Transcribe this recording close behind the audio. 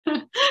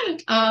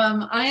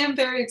I am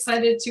very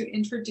excited to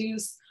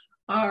introduce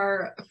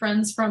our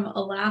friends from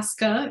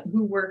Alaska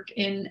who work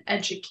in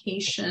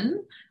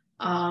education.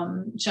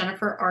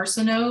 Jennifer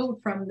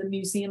Arseneau from the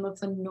Museum of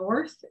the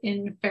North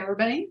in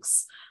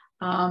Fairbanks,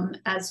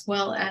 as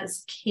well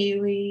as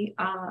Kalee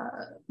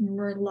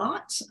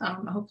Meurlott.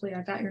 Hopefully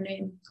I got your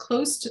name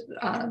close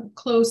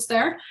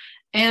there.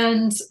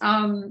 And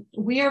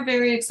we are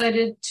very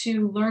excited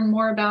to learn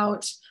more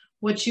about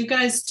what you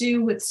guys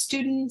do with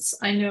students.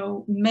 I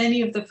know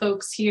many of the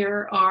folks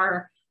here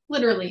are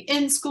literally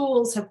in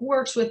schools, have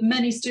worked with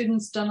many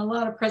students, done a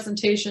lot of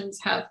presentations,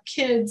 have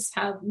kids,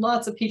 have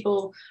lots of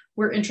people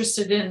we're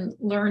interested in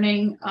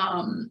learning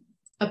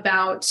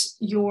about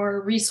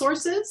your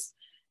resources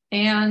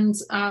and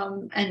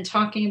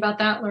talking about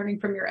that,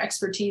 learning from your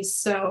expertise.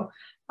 So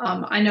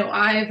I know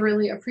I've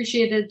really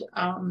appreciated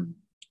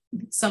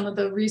some of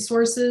the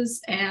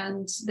resources,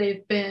 and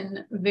they've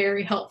been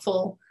very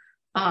helpful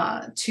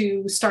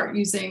to start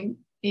using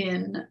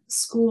in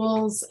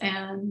schools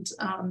and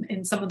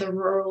in some of the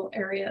rural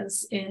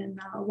areas in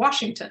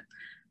Washington.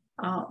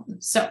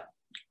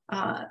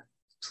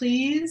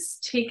 Please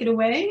take it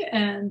away,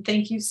 and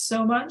thank you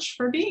so much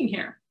for being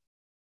here.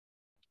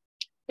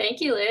 Thank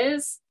you,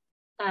 Liz.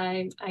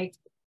 I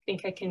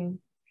think I can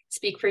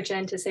speak for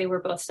Jen to say we're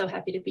both so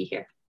happy to be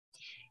here.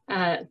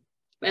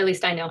 At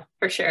least I know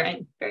for sure.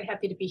 I'm very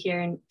happy to be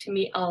here and to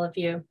meet all of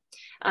you.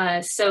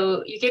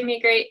 So you gave me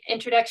a great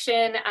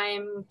introduction.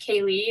 I'm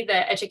Kalee,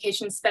 the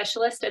education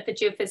specialist at the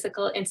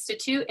Geophysical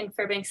Institute in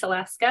Fairbanks,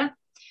 Alaska.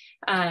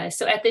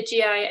 So at the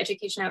GI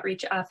Education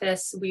Outreach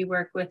Office, we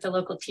work with the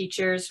local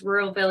teachers,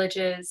 rural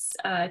villages,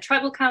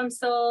 tribal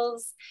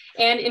councils,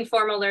 and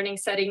informal learning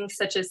settings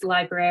such as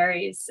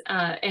libraries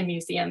and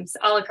museums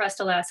all across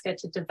Alaska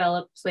to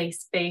develop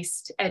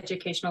place-based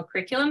educational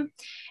curriculum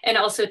and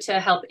also to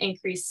help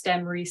increase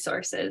STEM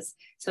resources.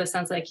 So it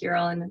sounds like you're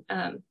all in,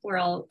 we're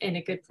all in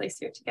a good place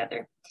here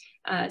together.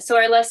 So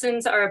our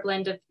lessons are a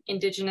blend of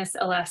Indigenous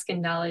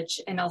Alaskan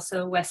knowledge and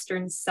also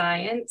Western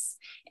science.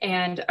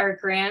 And our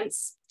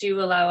grants do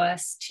allow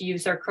us to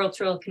use our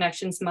cultural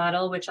connections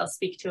model, which I'll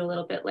speak to a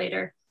little bit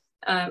later,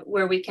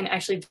 where we can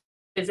actually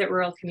visit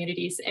rural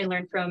communities and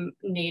learn from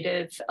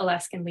Native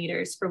Alaskan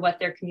leaders for what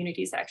their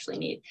communities actually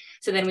need.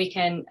 So then we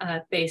can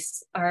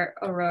base our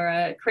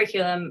Aurora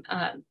curriculum,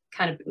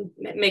 kind of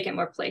make it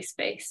more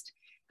place-based.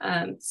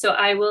 So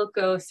I will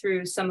go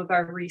through some of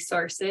our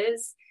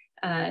resources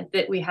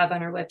that we have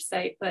on our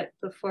website. But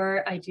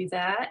before I do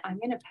that, I'm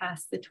going to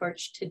pass the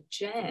torch to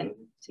Jen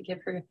to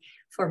give her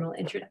formal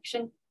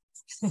introduction.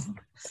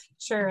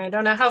 Sure. I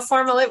don't know how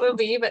formal it will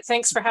be, but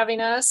thanks for having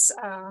us,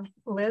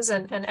 Liz,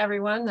 and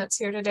everyone that's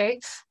here today.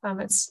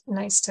 It's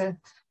nice to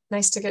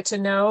get to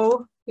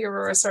know the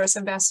Aurorasaurus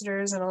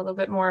Ambassadors and a little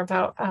bit more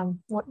about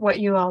what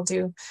you all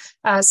do.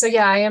 So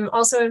yeah, I am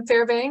also in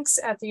Fairbanks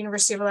at the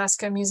University of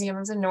Alaska Museum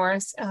of the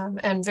North,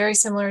 and very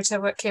similar to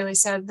what Kalee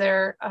said,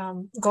 their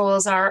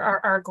goals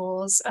are our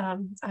goals.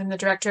 I'm the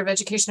Director of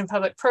Education and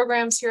Public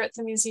Programs here at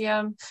the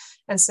museum,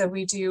 and so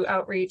we do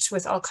outreach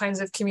with all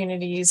kinds of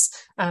communities,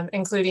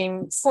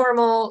 including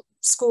formal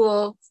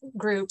school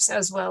groups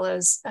as well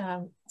as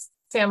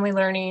family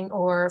learning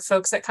or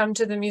folks that come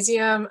to the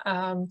museum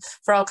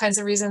for all kinds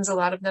of reasons, a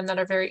lot of them that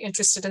are very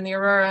interested in the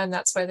Aurora, and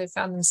that's why they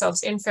found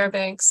themselves in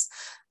Fairbanks.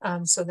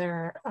 So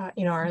there are,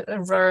 our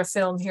Aurora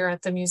film here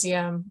at the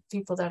museum,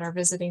 people that are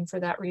visiting for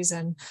that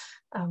reason.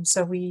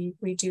 So we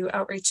do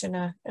outreach in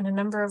a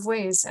number of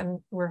ways,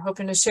 and we're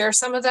hoping to share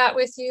some of that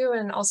with you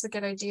and also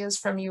get ideas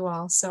from you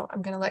all. So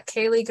I'm going to let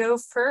Kalee go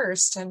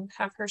first and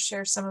have her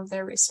share some of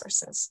their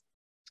resources.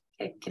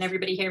 Okay, can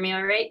everybody hear me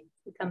all right?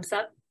 Thumbs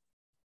up.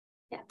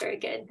 Yeah, very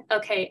good.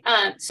 Okay,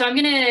 so I'm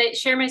going to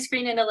share my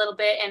screen in a little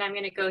bit, and I'm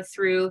going to go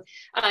through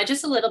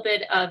just a little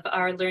bit of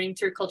our Learning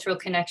Through Cultural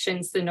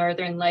Connections, the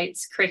Northern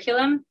Lights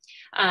curriculum.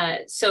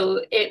 So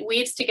it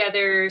weaves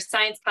together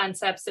science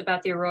concepts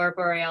about the Aurora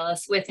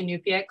Borealis with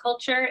Inupiaq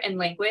culture and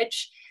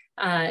language.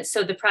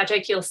 So the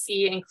project you'll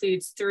see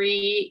includes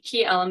 3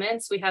 key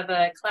elements. We have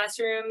a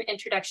classroom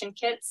introduction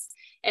kits,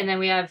 and then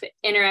we have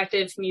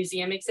interactive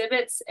museum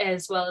exhibits,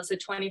 as well as a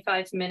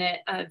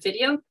 25-minute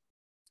video.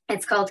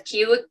 It's called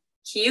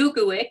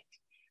Kiuguik,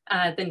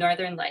 the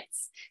Northern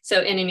Lights.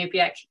 So in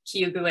Inupiaq,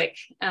 Kiuguik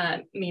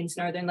means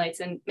Northern Lights,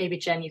 and maybe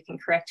Jen, you can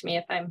correct me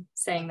if I'm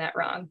saying that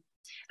wrong.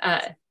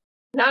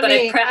 Not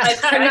me.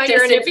 I'm not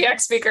your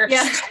Inupiaq speaker.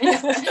 Yeah,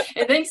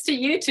 and thanks to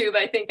YouTube,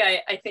 I think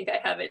I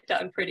have it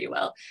done pretty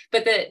well.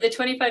 But the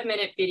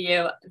 25-minute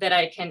video that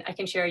I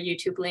can share a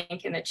YouTube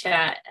link in the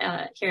chat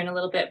here in a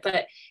little bit,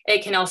 but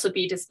it can also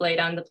be displayed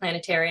on the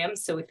planetarium.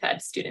 So we've had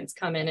students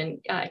come in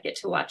and get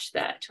to watch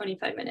that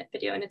 25-minute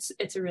video, and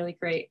it's a really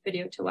great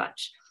video to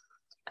watch.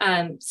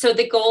 So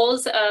the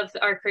goals of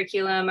our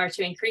curriculum are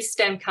to increase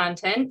STEM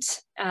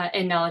content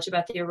and knowledge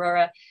about the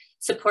Aurora,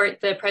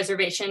 support the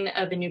preservation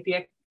of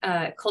Inupiaq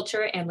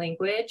culture and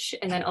language,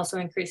 and then also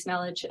increase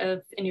knowledge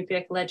of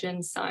Inupiaq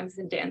legends, songs,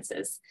 and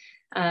dances.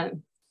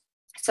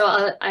 So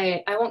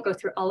I won't go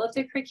through all of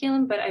the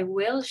curriculum, but I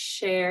will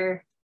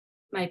share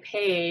my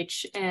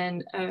page,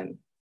 and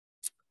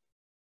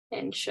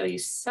and show you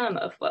some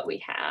of what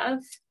we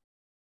have.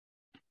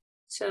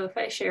 So if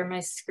I share my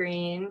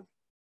screen,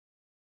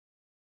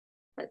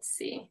 let's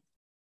see.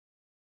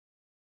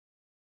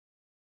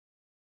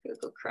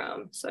 Google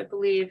Chrome. So I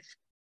believe,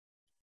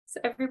 is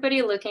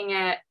everybody looking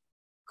at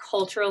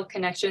cultural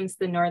connections,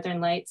 the Northern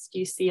Lights? Do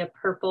you see a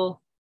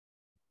purple?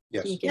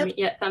 Yes. Can you give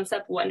me thumbs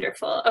up?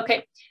 Wonderful.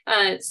 Okay.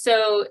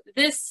 So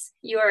this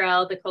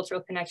URL, the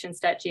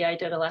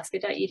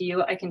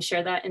culturalconnections.gi.alaska.edu, I can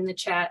share that in the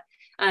chat.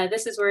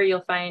 This is where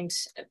you'll find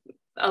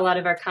a lot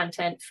of our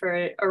content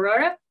for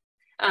Aurora.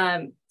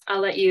 I'll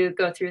let you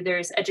go through.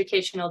 There's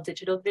educational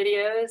digital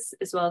videos,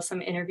 as well as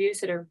some interviews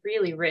that are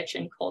really rich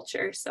in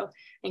culture. So I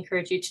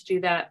encourage you to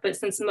do that. But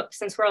since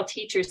we're all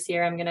teachers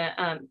here, I'm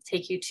gonna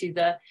take you to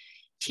the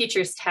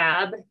Teachers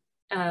tab.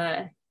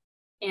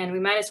 And we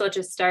might as well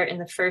just start in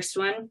the first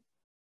one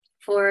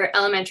for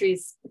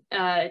elementary's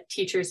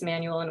teacher's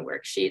manual and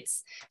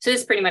worksheets. So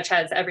this pretty much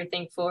has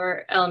everything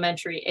for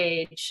elementary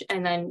age.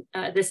 And then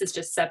this is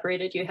just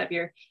separated. You have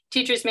your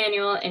teacher's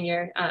manual and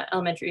your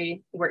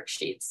elementary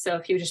worksheets. So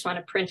if you just want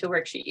to print a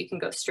worksheet, you can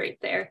go straight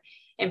there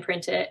and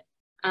print it.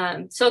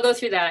 So I'll go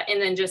through that.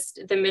 And then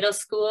just the middle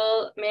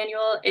school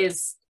manual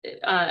is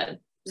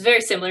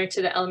very similar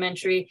to the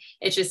elementary.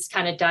 It just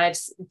kind of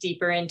dives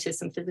deeper into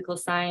some physical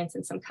science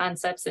and some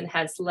concepts, and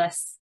has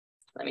less,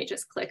 let me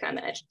just click on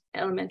the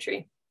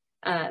elementary,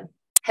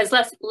 has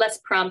less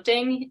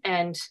prompting,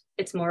 and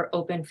it's more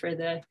open for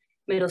the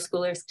middle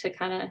schoolers to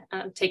kind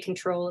of take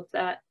control of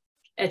that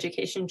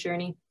education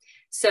journey.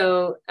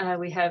 So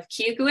we have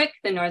Kiukuik,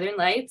 the Northern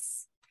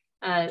Lights.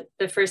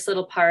 The first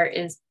little part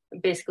is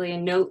basically a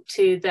note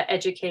to the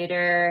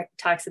educator,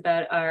 talks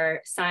about our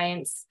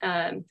science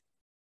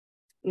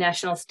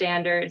national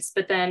standards.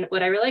 But then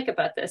what I really like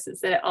about this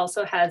is that it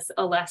also has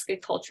Alaska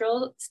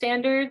cultural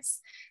standards.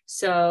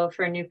 So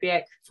for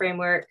Inupiaq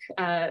framework,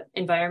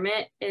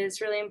 environment is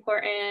really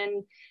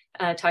important.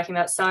 Talking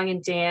about song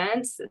and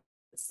dance,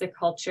 it's the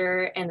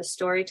culture, and the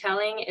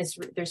storytelling is,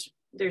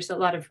 there's a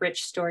lot of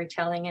rich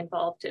storytelling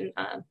involved in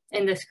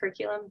this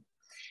curriculum.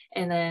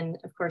 And then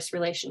of course,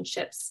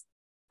 relationships.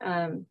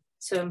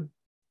 So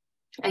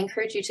I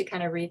encourage you to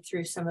kind of read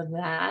through some of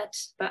that,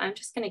 but I'm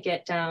just going to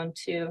get down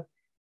to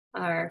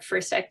our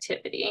first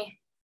activity.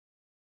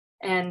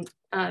 And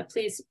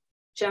please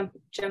jump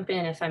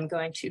in if I'm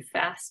going too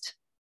fast.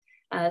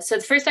 So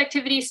the first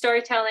activity,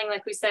 storytelling,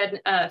 like we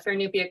said, for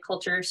Inupiaq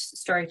culture,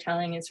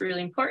 storytelling is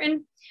really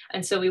important.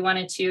 And so we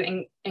wanted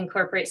to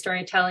incorporate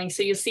storytelling.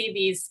 So you'll see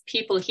these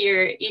people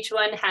here, each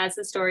one has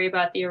a story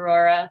about the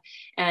Aurora,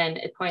 and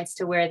it points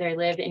to where they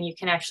live, and you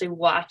can actually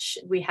watch.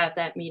 We have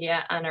that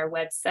media on our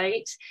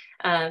website.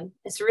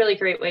 It's a really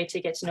great way to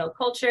get to know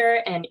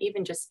culture and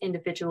even just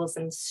individuals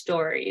and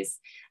stories.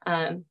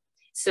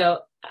 So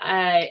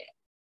I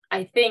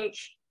think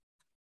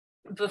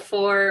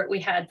before we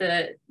had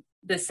the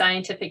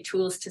scientific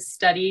tools to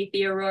study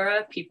the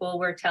Aurora, people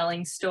were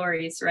telling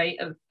stories, right,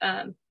 of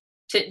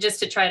just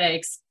to try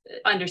to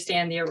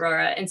understand the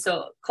Aurora. And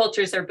so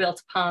cultures are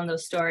built upon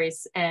those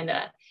stories, and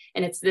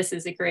this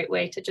is a great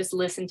way to just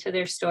listen to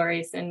their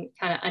stories and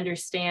kind of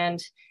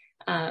understand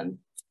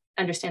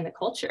the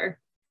culture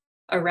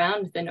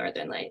around the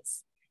Northern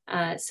Lights.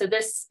 So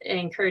this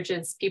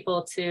encourages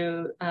people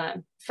to,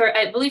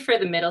 I believe for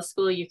the middle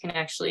school, you can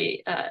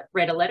actually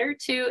write a letter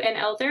to an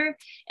elder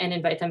and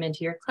invite them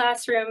into your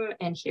classroom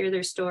and hear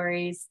their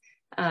stories.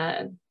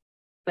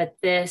 But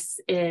this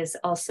is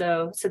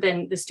also, so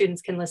then the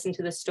students can listen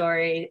to the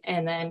story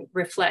and then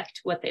reflect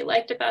what they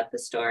liked about the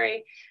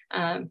story,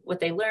 what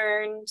they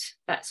learned,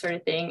 that sort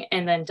of thing.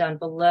 And then down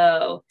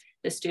below,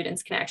 the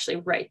students can actually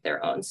write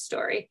their own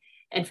story.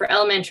 And for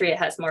elementary, it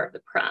has more of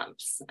the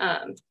prompts.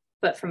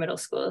 But for middle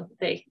school,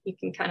 you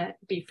can kind of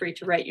be free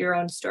to write your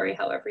own story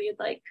however you'd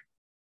like.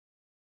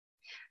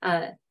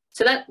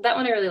 So that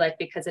one I really like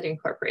because it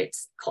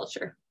incorporates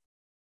culture.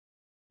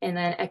 And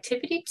then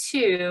activity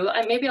 2,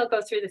 maybe I'll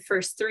go through the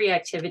first 3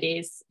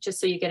 activities just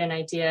so you get an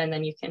idea, and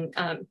then you can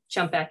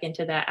jump back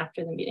into that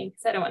after the meeting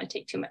because I don't want to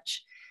take too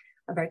much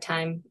of our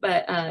time.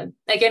 But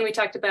again, we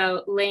talked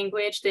about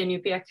language, the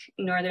Inupiaq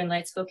Northern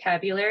Lights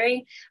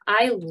vocabulary.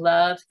 I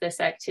love this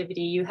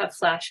activity. You have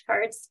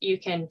flashcards you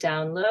can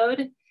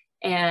download.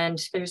 And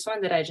there's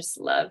one that I just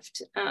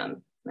loved.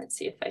 Let's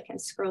see if I can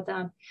scroll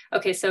down.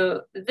 Okay,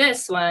 so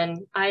this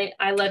one,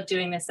 I love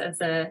doing this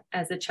as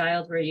a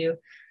child, where you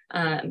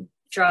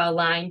draw a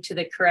line to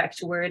the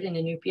correct word in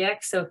Inupiaq.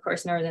 So of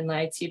course, Northern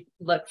Lights, you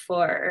look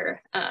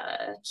for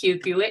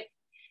Kiukuik,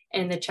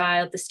 and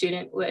the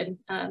student would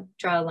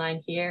draw a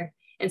line here,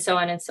 and so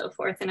on and so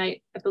forth. And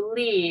I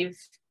believe,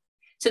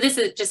 so this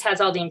just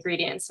has all the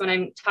ingredients. When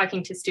I'm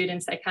talking to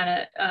students, I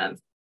kind of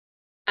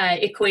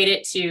equate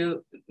it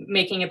to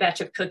making a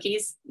batch of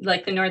cookies.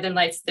 Like the Northern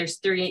Lights, there's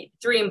three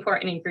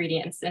important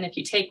ingredients. And if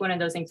you take one of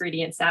those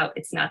ingredients out,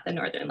 it's not the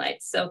Northern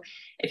Lights. So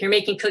if you're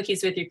making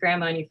cookies with your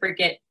grandma and you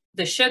forget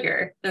the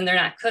sugar, then they're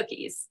not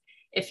cookies.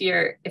 If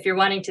you're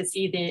wanting to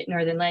see the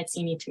Northern Lights,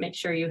 you need to make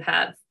sure you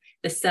have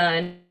the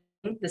sun,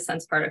 the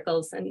sun's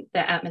particles, and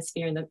the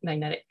atmosphere and the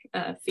magnetic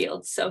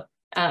field. So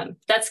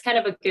that's kind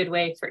of a good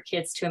way for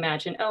kids to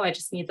imagine, oh, I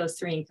just need those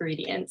 3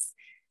 ingredients.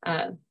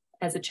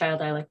 As a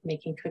child, I like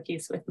making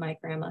cookies with my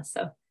grandma.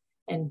 So,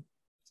 and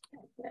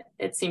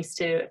it seems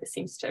to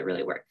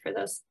really work for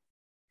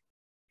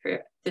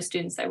the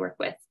students I work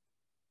with.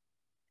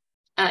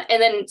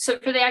 And then, so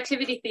for the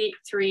activity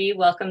 3,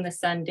 Welcome the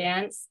Sun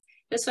Dance.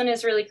 This one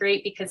is really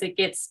great because it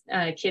gets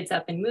kids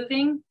up and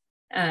moving.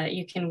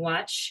 You can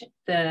watch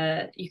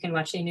the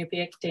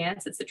Inupiaq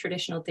dance. It's a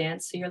traditional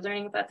dance. So you're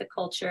learning about the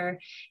culture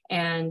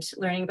and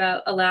learning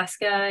about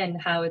Alaska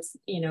and how it's,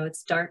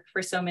 it's dark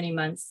for so many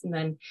months. And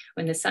then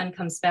when the sun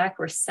comes back,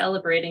 we're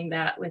celebrating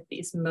that with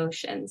these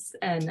motions.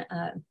 And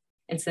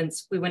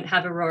since we wouldn't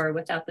have Aurora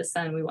without the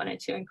sun, we wanted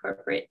to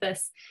incorporate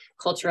this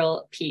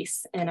cultural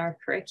piece in our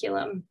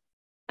curriculum.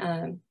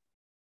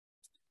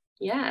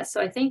 Yeah, so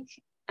I think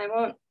I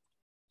won't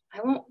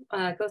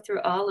go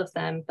through all of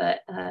them, but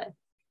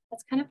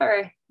that's kind of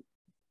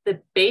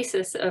the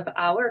basis of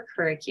our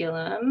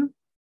curriculum.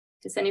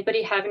 Does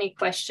anybody have any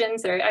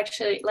questions? Or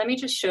actually, let me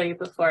just show you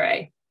before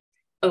I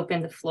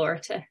open the floor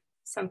to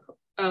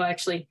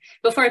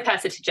before I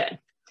pass it to Jen.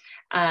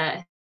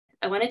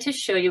 I wanted to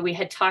show you, we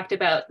had talked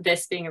about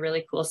this being a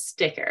really cool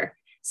sticker.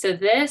 So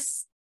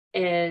this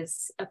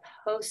is a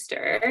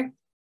poster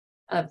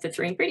of the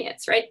 3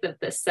 ingredients, right?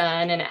 The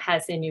sun, and it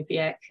has the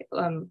Inupiaq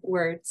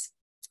words,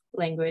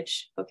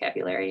 language,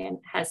 vocabulary, and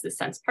has the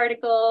sun's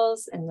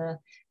particles and the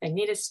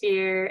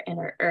magnetosphere and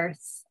our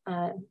Earth.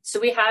 So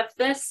we have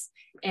this,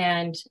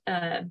 and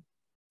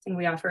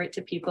we offer it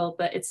to people,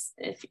 but it's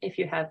if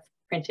you have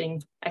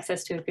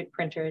access to a good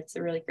printer, it's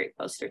a really great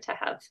poster to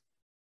have.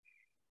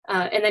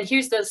 And then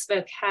here's those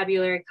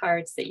vocabulary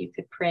cards that you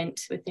could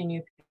print with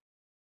Inupiaq.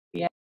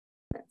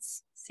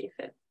 Let's see if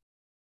it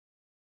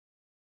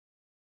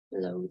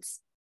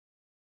loads.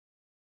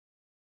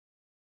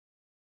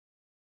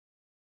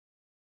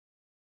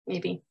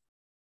 Maybe.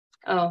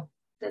 Oh,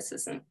 this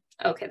isn't.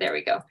 Okay, there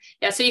we go.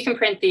 Yeah, so you can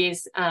print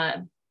these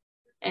and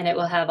it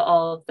will have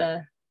all of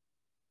the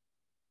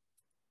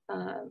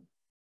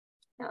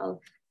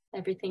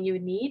everything you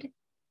would need.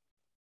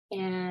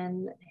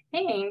 And I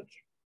think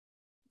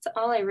that's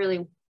all I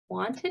really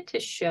wanted to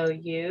show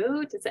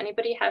you. Does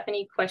anybody have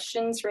any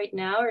questions right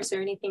now, or is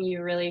there anything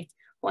you're really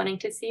wanting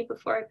to see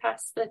before I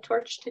pass the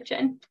torch to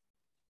Jen?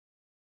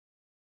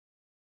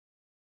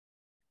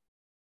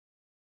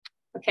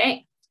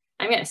 Okay,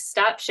 I'm going to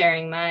stop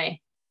sharing my,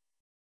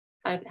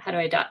 how do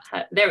I,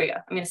 there we go.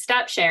 I'm going to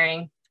stop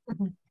sharing.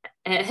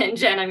 And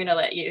Jen, I'm going to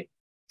let you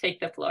take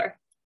the floor.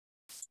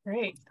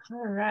 Great.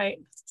 All right.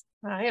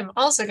 I am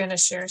also going to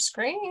share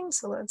screen.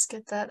 So let's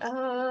get that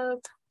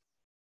up.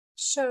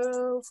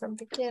 Show from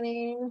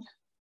beginning.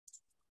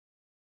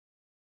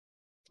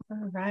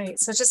 All right.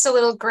 So just a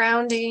little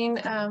grounding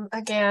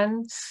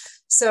again.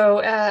 So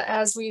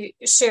as we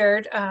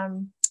shared,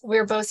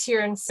 we're both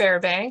here in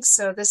Fairbanks.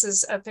 So this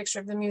is a picture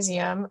of the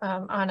museum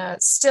on a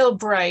still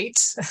bright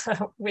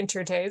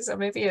winter day. So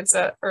maybe it's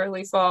a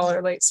early fall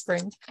or late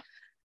spring.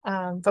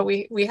 But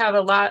we have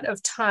a lot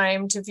of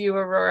time to view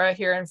Aurora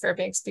here in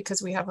Fairbanks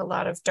because we have a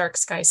lot of dark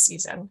sky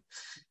season.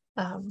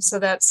 So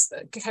that's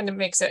kind of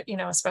makes it,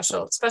 a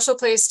special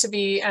place to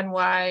be, and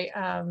why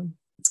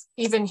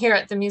even here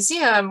at the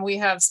museum, we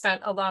have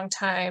spent a long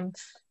time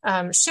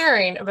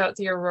sharing about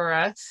the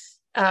Aurora.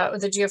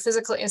 The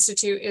Geophysical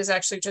Institute is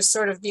actually just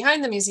sort of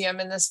behind the museum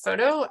in this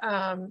photo.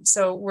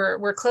 So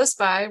we're close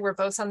by. We're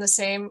both on the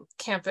same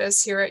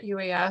campus here at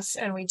UAF,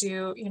 and we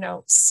do,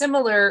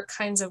 similar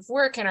kinds of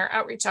work in our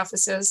outreach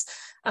offices,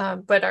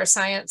 but our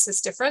science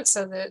is different.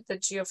 So the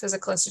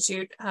Geophysical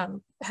Institute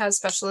has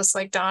specialists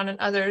like Don and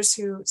others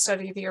who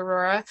study the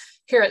Aurora.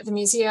 Here at the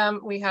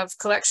museum, we have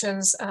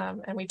collections,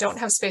 and we don't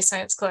have space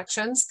science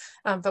collections,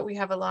 but we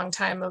have a long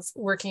time of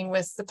working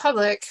with the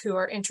public who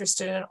are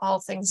interested in all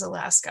things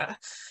Alaska.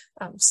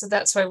 So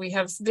that's why we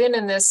have been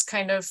in this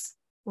kind of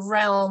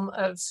realm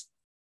of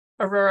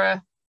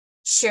Aurora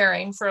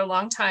sharing for a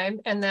long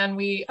time. And then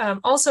we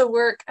also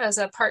work as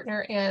a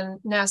partner in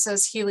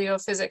NASA's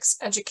heliophysics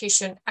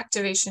education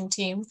activation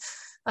team,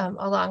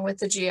 along with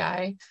the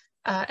GI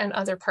and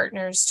other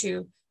partners,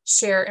 to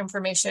share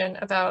information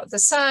about the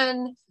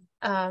sun.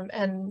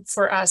 And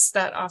for us,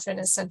 that often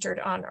is centered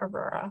on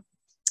Aurora.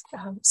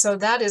 So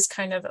that is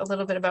kind of a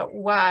little bit about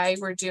why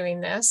we're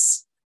doing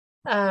this.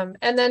 And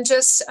then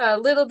just a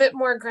little bit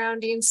more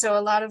grounding. So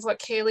a lot of what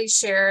Kalee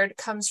shared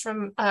comes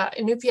from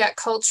Inupiaq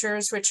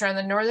cultures, which are in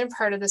the northern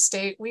part of the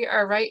state. We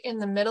are right in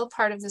the middle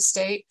part of the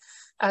state.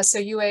 So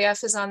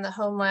UAF is on the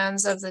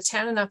homelands of the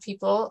Tanana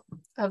people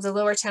of the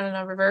lower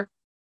Tanana River.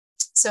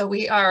 So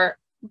we are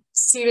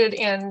seated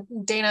in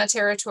Dana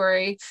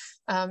territory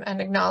and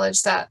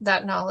acknowledge that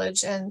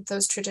knowledge and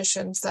those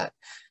traditions that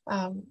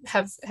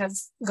have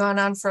gone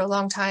on for a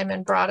long time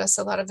and brought us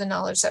a lot of the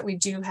knowledge that we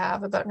do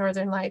have about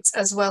Northern Lights,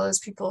 as well as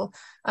people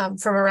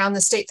from around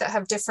the state that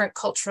have different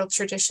cultural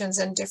traditions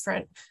and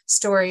different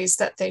stories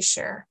that they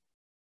share.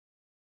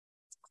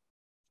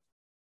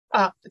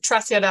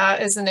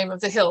 Trafiada is the name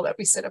of the hill that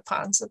we sit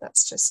upon, so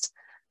that's just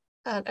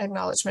an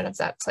acknowledgement of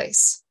that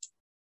place.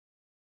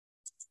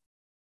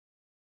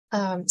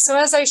 So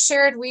as I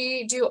shared,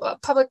 we do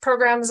public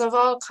programs of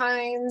all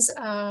kinds.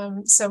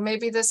 So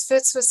maybe this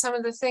fits with some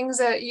of the things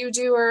that you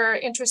do or are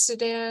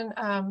interested in.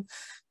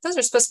 Those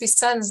are supposed to be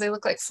suns. They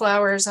look like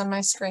flowers on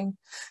my screen.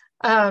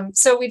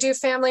 So we do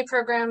family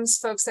programs,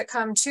 folks that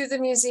come to the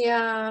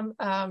museum.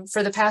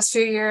 For the past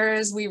few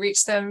years, we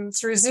reach them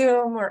through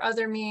Zoom or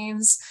other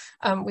means.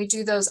 We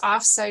do those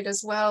offsite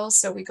as well.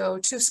 So we go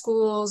to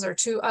schools or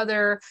to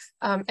other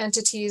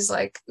entities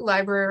like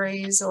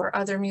libraries or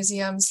other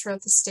museums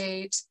throughout the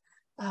state.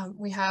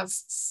 We have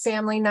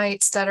family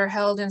nights that are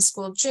held in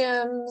school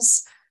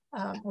gyms.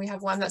 We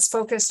have one that's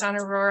focused on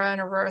Aurora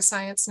and Aurora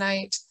Science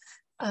Night.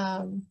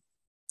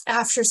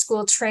 After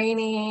school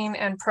training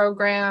and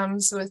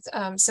programs with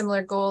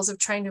similar goals of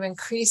trying to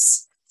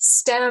increase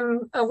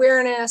STEM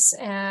awareness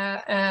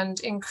and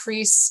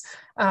increase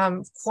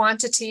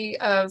quantity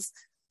of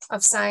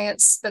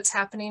science that's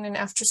happening in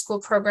after school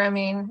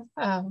programming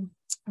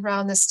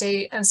around the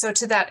state. And so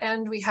to that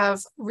end, we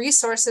have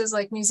resources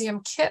like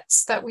museum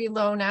kits that we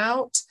loan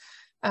out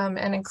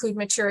and include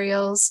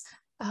materials.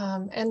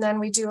 And then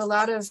we do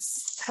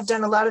have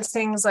done a lot of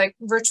things like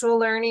virtual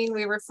learning.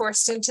 We were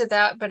forced into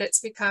that, but it's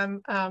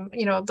become,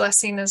 a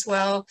blessing as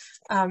well.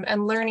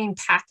 And learning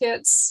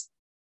packets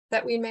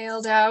that we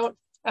mailed out.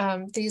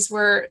 These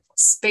were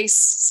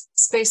space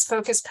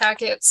focused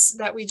packets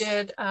that we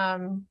did.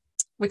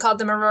 We called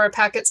them Aurora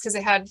packets because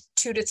they had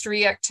 2 to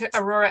 3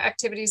 Aurora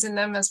activities in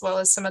them, as well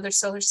as some other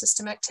solar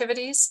system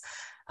activities.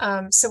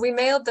 So we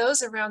mailed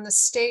those around the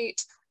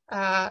state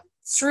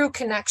through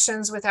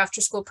connections with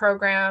after school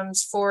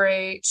programs,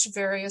 4-H,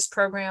 various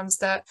programs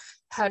that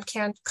had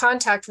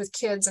contact with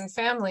kids and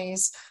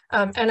families,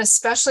 and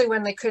especially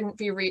when they couldn't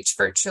be reached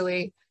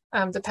virtually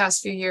the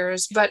past few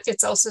years. But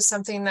it's also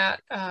something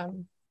that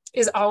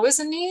is always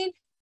a need,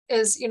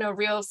 is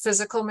real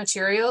physical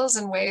materials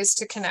and ways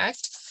to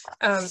connect.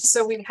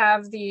 So we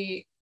have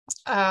the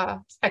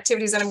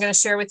activities that I'm going to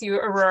share with you,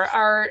 Aurora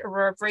Art,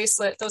 Aurora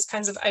Bracelet, those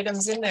kinds of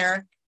items in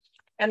there.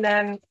 And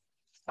then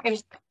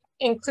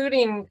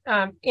including,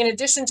 in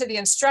addition to the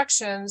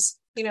instructions,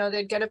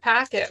 they'd get a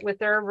packet with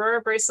their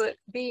Aurora Bracelet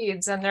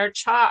beads and their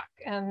chalk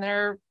and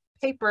their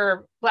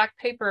paper, black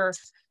paper,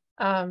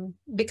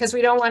 because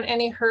we don't want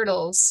any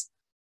hurdles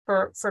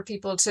for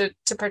people to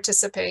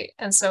participate.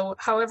 And so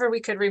however we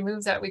could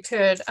remove that, we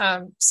could.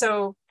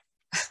 So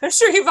I'm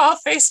sure you've all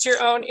faced your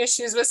own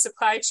issues with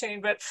supply chain,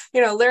 but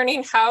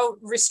learning how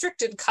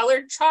restricted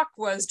colored chalk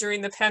was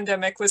during the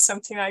pandemic was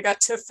something I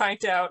got to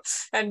find out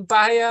and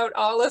buy out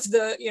all of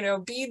the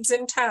beads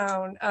in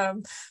town.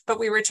 But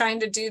we were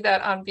trying to do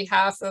that on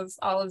behalf of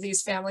all of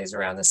these families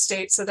around the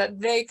state so that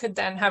they could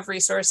then have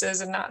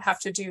resources and not have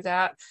to do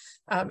that.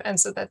 And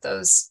so that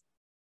those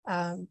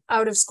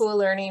out of school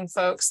learning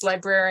folks,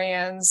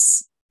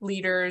 librarians,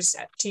 leaders,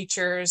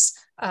 teachers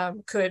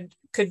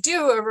could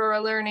do Aurora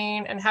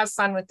learning and have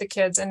fun with the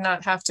kids and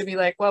not have to be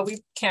like, well,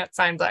 we can't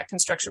find black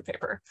construction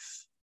paper.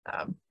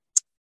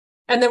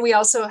 And then we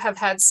also have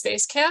had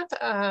Space Camp,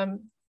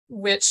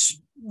 which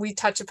we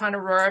touch upon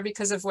Aurora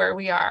because of where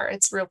we are.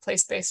 It's real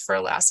place-based for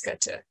Alaska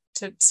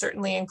to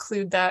certainly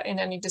include that in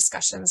any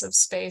discussions of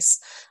space.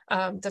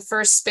 The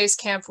first Space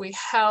Camp we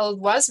held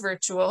was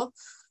virtual,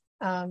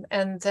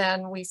 and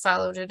then we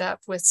followed it up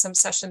with some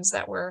sessions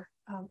that were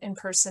in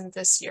person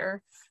this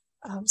year.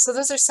 So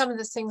those are some of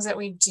the things that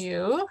we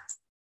do.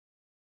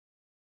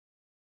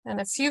 And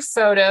a few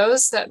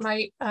photos that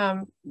might,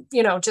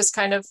 just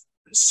kind of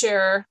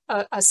share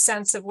a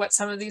sense of what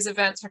some of these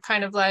events are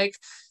kind of like.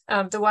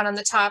 The one on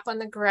the top on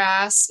the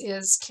grass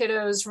is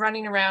kiddos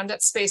running around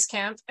at Space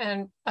Camp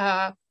and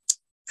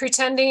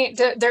pretending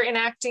they're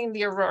enacting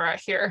the Aurora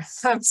here.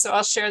 So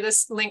I'll share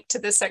this link to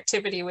this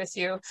activity with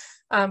you.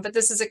 But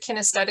this is a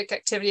kinesthetic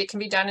activity. It can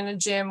be done in a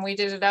gym. We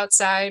did it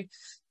outside.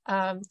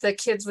 The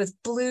kids with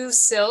blue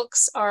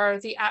silks are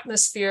the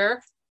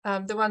atmosphere.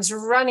 The ones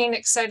running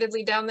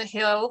excitedly down the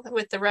hill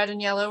with the red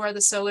and yellow are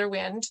the solar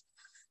wind.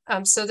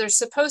 So they're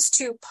supposed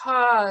to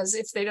pause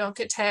if they don't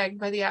get tagged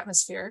by the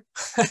atmosphere,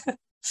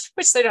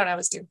 which they don't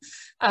always do.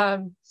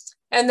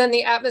 And then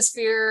the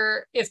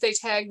atmosphere, if they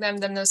tag them,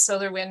 then those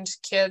solar wind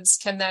kids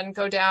can then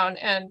go down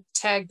and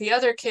tag the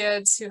other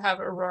kids who have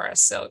Aurora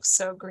silks,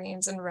 so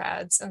greens and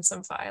reds and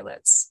some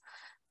violets.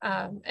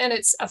 And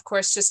it's, of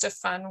course, just a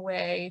fun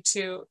way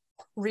to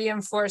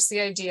reinforce the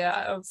idea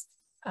of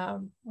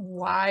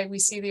why we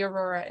see the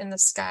Aurora in the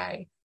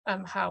sky,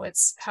 how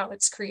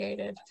it's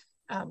created,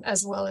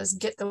 as well as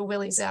get the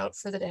willies out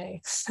for the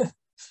day.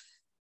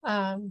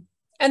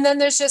 And then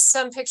there's just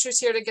some pictures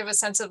here to give a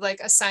sense of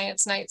like a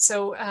science night.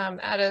 So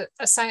at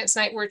a science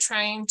night, we're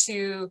trying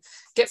to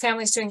get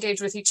families to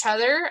engage with each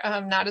other,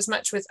 not as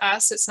much with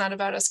us. It's not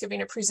about us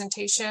giving a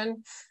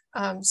presentation.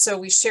 So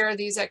we share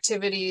these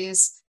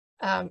activities,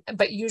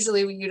 but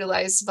usually we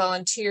utilize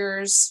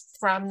volunteers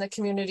from the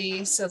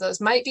community. So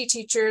those might be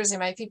teachers, they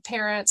might be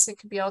parents, it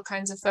could be all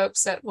kinds of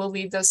folks that will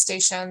lead those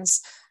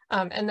stations.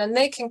 And then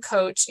they can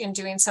coach in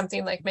doing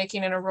something like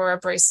making an Aurora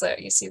bracelet.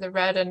 You see the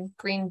red and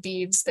green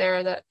beads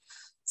there that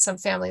some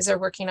families are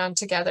working on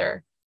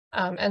together.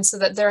 And so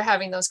that they're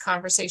having those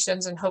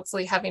conversations and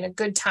hopefully having a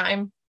good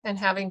time and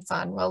having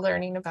fun while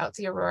learning about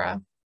the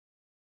aurora.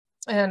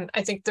 And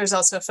I think there's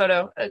also a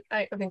photo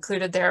I've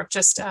included there of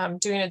just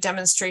doing a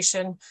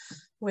demonstration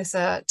with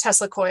a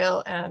Tesla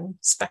coil and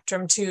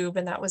spectrum tube,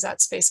 and that was at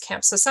Space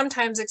Camp. So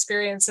sometimes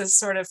experiences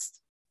sort of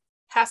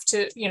have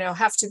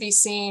to be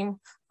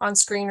seen on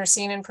screen or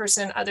seen in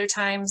person. Other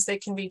times they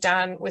can be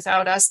done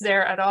without us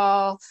there at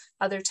all.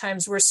 Other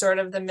times we're sort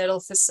of the middle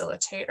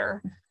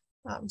facilitator.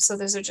 So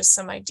those are just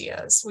some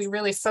ideas. We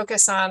really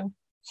focus on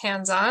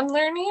hands-on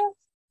learning.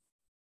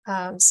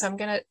 So I'm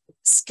gonna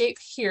escape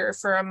here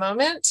for a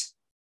moment.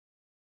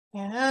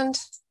 And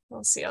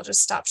we'll see, I'll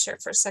just stop share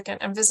for a second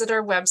and visit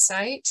our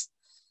website,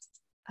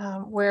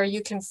 where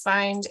you can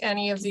find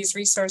any of these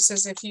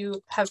resources if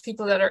you have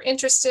people that are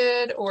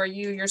interested or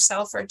you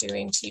yourself are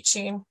doing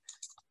teaching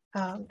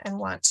and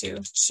want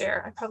to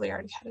share. I probably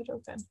already had it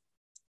open.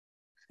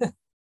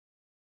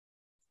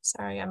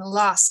 Sorry, I'm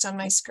lost on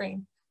my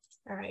screen.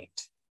 All right,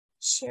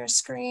 share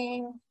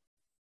screen.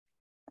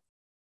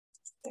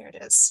 There it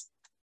is.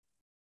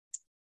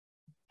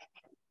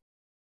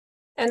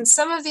 And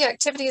some of the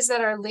activities that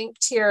are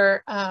linked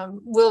here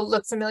will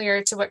look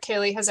familiar to what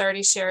Kalee has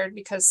already shared,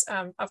 because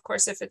of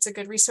course, if it's a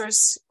good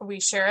resource, we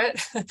share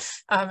it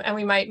and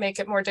we might make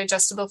it more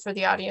digestible for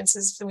the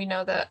audiences that we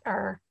know that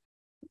are,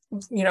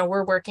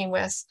 we're working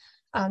with.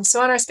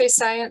 So on our space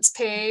science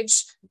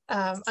page,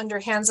 under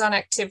hands-on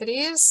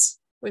activities,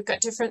 we've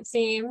got different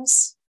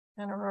themes,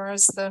 and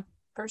Aurora's the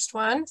first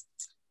one.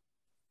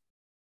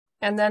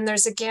 And then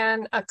there's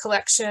again a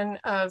collection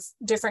of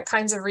different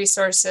kinds of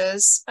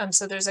resources.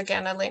 So there's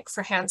again a link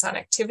for hands-on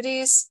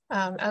activities,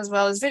 as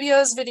well as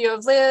videos, video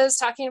of Liz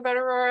talking about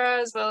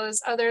Aurora, as well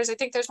as others. I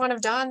think there's one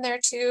of Dawn there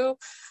too,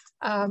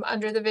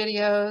 under the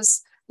videos.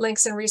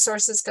 Links and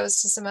resources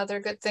goes to some other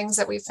good things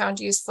that we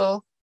found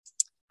useful.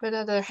 But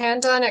other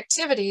hands-on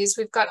activities,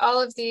 we've got all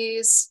of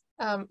these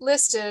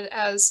listed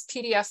as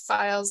PDF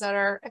files that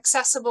are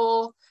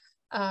accessible,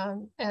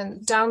 and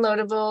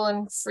downloadable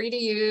and free to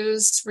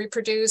use,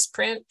 reproduce,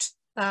 print,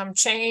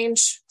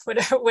 change,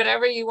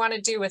 whatever you want to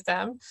do with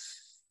them.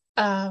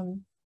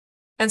 And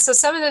so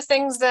some of the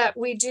things that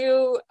we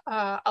do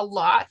a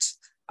lot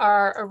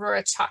are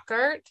Aurora chalk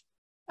art.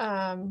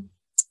 And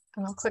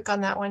I'll click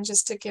on that one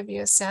just to give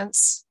you a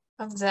sense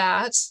of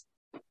that.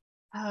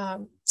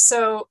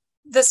 So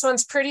this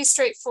one's pretty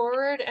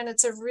straightforward, and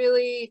it's a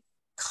really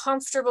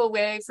comfortable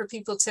way for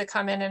people to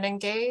come in and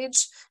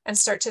engage and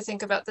start to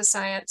think about the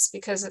science,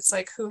 because it's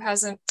like, who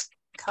hasn't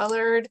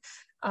colored?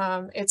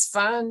 It's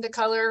fun to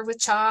color with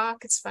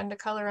chalk, it's fun to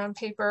color on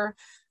paper,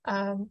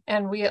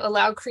 and we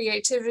allow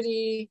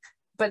creativity,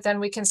 but then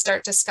we can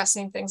start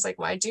discussing things like,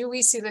 why do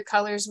we see the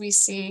colors we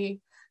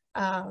see?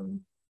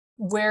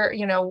 Where,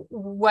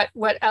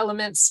 what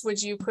elements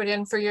would you put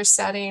in for your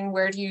setting?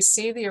 Where do you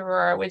see the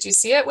aurora? Would you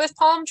see it with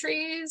palm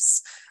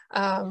trees?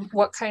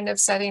 What kind of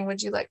setting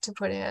would you like to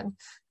put in?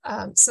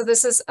 So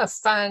this is a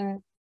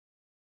fun,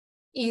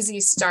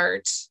 easy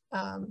start,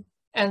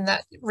 and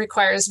that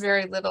requires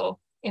very little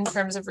in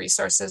terms of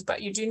resources,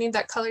 but you do need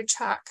that colored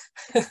chalk.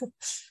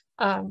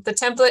 The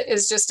template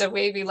is just a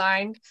wavy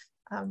line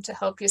to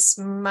help you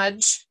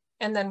smudge,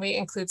 and then we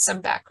include some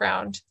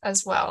background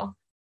as well.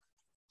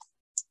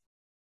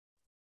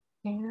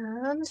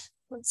 And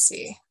let's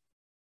see.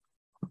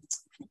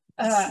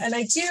 And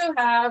I do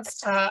have,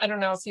 I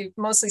don't know if you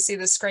mostly see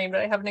the screen,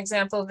 but I have an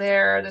example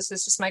there. This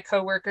is just my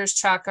coworker's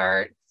chalk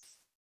art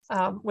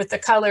with the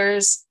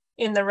colors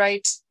in the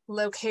right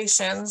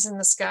locations in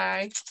the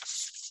sky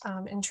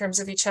in terms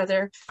of each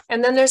other.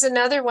 And then there's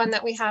another one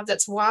that we have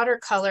that's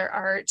watercolor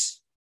art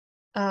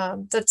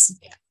that's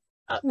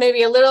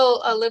maybe a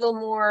little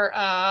more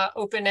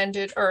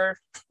open-ended or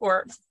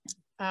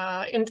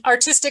in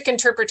artistic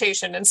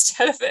interpretation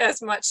instead of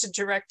as much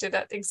directed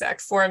at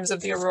exact forms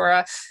of the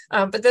aurora.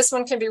 But this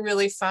one can be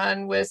really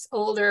fun with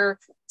older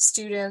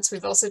students.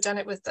 We've also done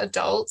it with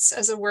adults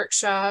as a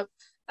workshop,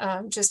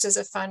 just as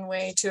a fun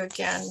way to,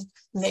 again,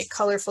 make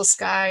colorful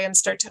sky and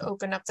start to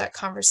open up that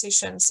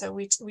conversation. So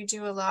we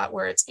do a lot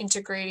where it's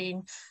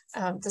integrating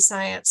the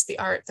science, the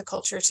art, the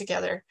culture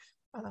together.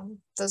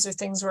 Those are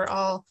things we're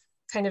all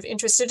kind of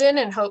interested in,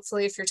 and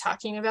hopefully if you're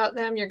talking about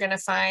them, you're going to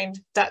find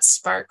that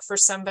spark for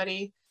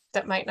somebody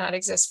that might not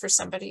exist for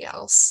somebody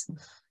else.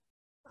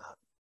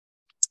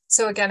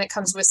 So again, it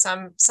comes with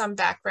some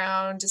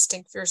background,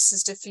 distinct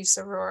versus diffuse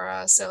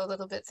aurora, so a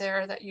little bit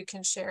there that you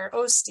can share.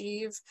 Oh,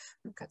 Steve,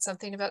 we've got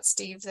something about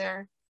Steve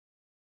there.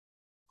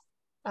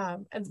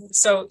 And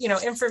so,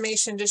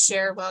 information to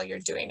share while you're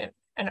doing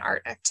an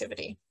art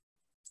activity.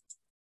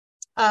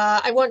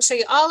 I won't show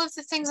you all of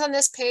the things on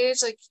this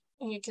page, like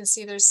you can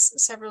see there's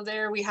several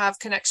there. We have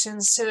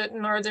connections to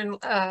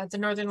the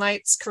Northern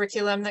Lights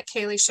curriculum that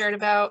Kalee shared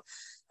about.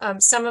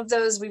 Some of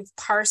those we've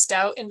parsed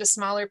out into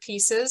smaller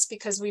pieces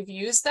because we've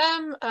used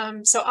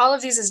them. So all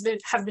of these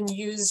have been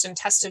used and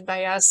tested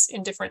by us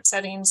in different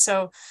settings.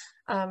 So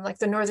like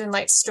the Northern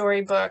Lights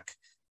storybook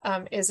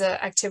is an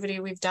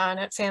activity we've done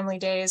at family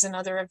days and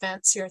other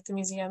events here at the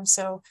museum.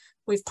 So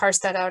we've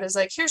parsed that out as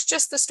like, here's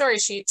just the story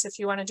sheets if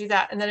you want to do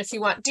that. And then if you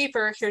want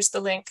deeper, here's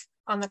the link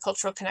on the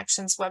Cultural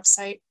Connections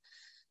website.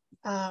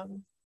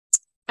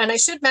 And I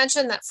should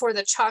mention that for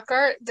the chalk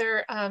art,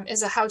 there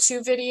is a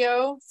how-to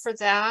video for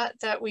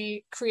that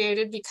we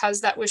created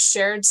because that was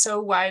shared so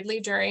widely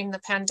during the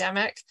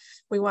pandemic.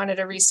 We wanted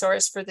a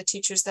resource for the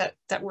teachers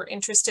that were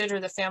interested, or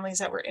the families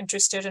that were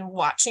interested in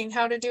watching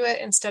how to do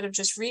it instead of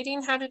just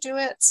reading how to do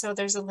it. So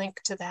there's a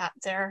link to that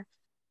there.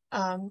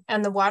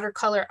 And the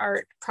watercolor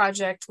art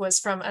project was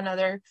from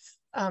another,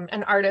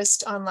 an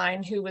artist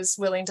online who was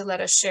willing to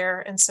let us share.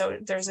 And so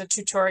there's a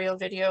tutorial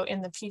video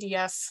in the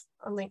PDF,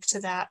 a link to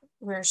that,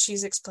 where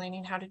she's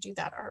explaining how to do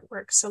that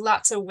artwork. So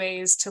lots of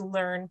ways to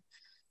learn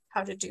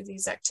how to do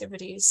these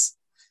activities.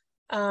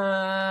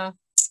 I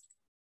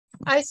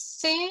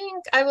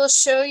think I will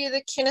show you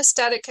the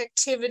kinesthetic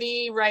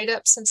activity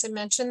write-up since I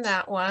mentioned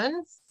that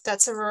one.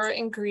 That's Aurora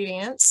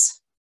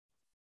ingredients.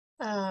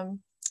 And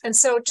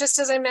so just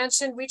as I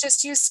mentioned, we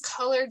just use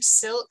colored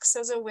silks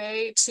as a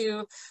way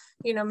to,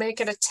 you know,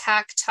 make it a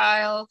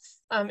tactile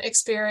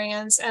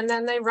experience. And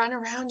then they run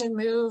around and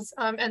move.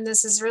 And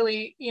this is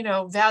really, you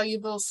know,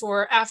 valuable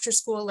for after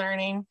school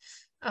learning.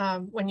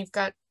 When you've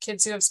got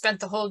kids who have spent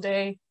the whole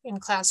day in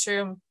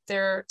classroom,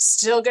 they're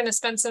still going to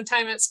spend some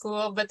time at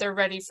school, but they're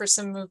ready for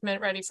some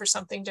movement, ready for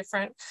something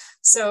different.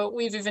 So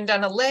we've even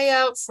done a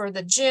layout for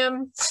the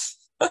gym.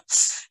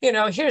 You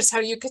know, here's how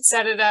you could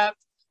set it up.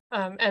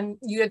 And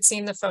you had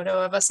seen the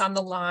photo of us on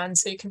the lawn,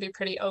 so you can be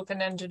pretty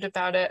open-ended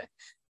about it.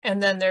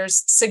 And then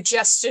there's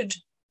suggested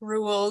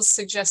rules,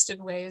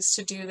 suggested ways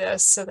to do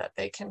this so that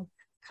they can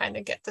kind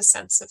of get the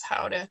sense of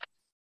how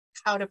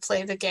to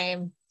play the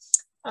game.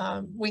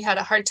 We had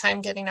a hard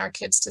time getting our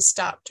kids to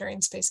stop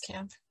during space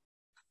camp.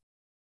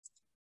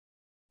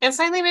 And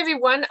finally, maybe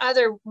one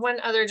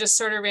other just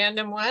sort of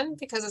random one,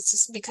 because it's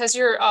just because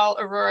you're all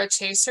Aurora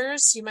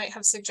chasers, you might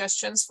have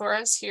suggestions for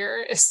us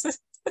here.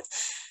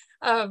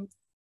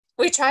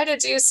 We try to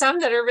do some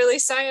that are really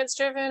science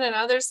driven and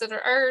others that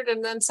are art,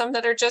 and then some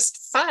that are just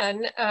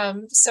fun.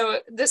 So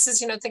this is,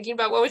 you know, thinking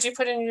about what would you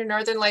put in your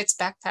Northern Lights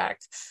backpack?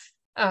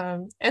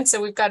 And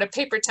so we've got a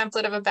paper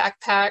template of a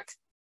backpack,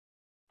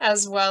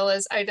 as well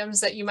as items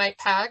that you might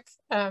pack.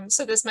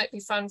 So this might be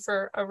fun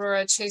for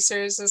Aurora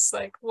chasers. It's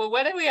like, well,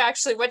 what did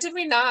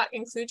we not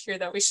include here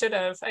that we should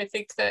have? I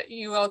think that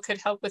you all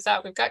could help with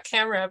that. We've got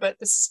camera, but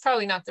this is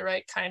probably not the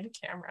right kind of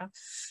camera.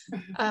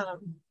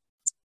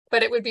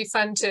 But it would be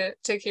fun to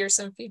hear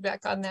some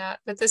feedback on that.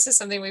 But this is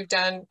something we've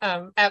done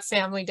at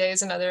family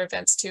days and other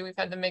events too. We've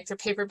had them make their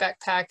paper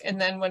backpack.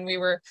 And then when we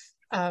were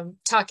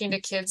talking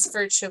to kids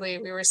virtually,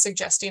 we were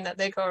suggesting that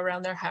they go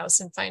around their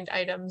house and find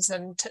items.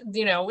 And,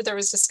 you know, there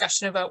was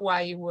discussion about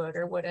why you would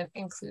or wouldn't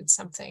include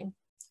something.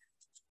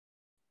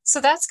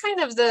 So that's kind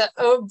of the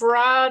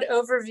broad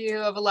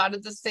overview of a lot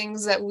of the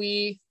things that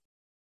we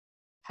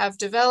have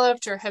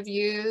developed or have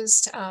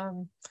used.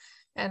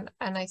 And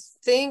I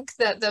think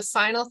that the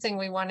final thing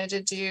we wanted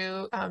to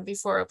do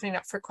before opening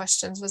up for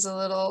questions was a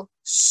little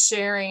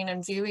sharing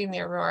and viewing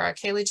the Aurora.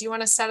 Kalee, do you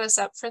want to set us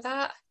up for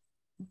that?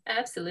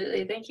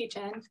 Absolutely. Thank you,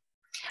 Jen.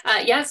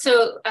 Yeah,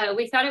 so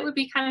we thought it would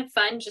be kind of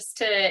fun just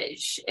to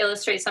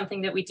illustrate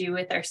something that we do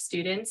with our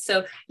students.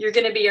 So you're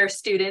going to be our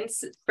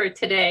students for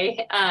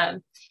today.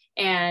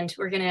 And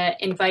we're going to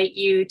invite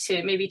you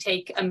to maybe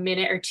take a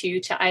minute or two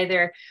to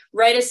either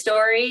write a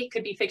story,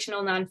 could be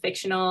fictional,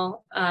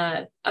 non-fictional,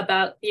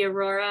 about the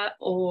Aurora,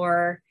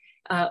 or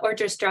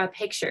just draw a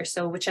picture.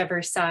 So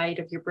whichever side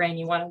of your brain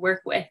you want to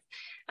work with.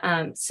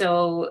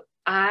 So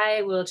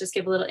I will just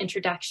give a little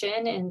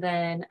introduction, and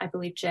then I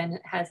believe Jen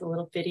has a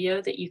little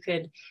video that you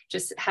could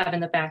just have in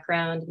the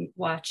background and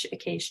watch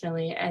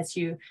occasionally as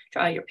you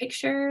draw your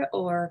picture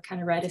or kind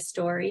of write a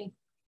story.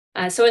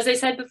 So as I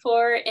said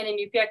before, in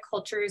Inupiaq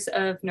cultures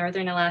of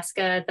Northern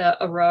Alaska,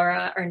 the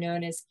Aurora are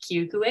known as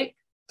Kiuguik.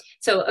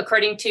 So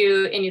according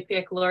to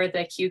Inupiaq lore,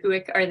 the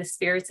Kiuguik are the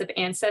spirits of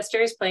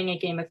ancestors playing a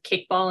game of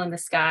kickball in the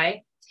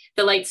sky.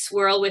 The lights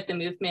swirl with the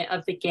movement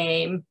of the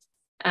game.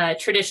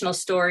 Traditional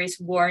stories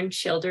warn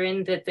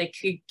children that the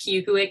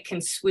Kiuguik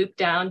can swoop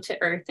down to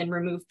earth and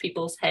remove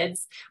people's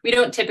heads. We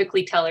don't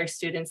typically tell our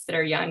students that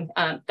are young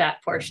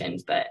that portion,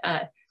 but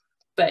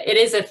it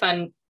is a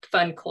fun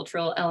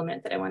cultural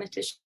element that I wanted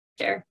to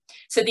share.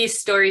 So these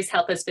stories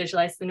help us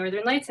visualize the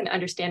Northern Lights and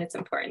understand its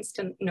importance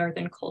to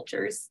Northern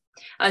cultures.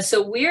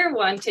 So we're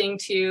wanting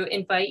to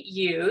invite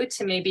you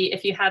to maybe,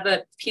 if you have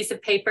a piece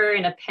of paper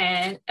and a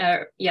pen,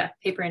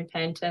 paper and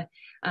pen, to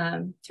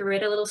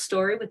write a little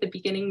story with a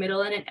beginning,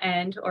 middle, and an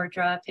end, or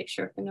draw a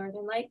picture of the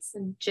Northern Lights.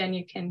 And Jen,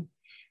 you can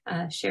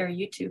share a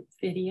YouTube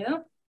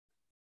video.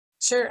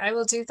 Sure, I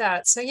will do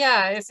that. So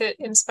yeah, if it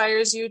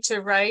inspires you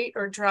to write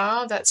or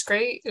draw, that's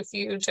great. If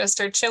you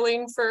just are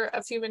chilling for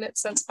a few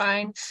minutes, that's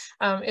fine.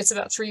 It's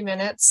about 3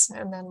 minutes,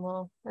 and then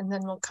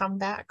we'll come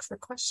back for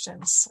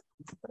questions.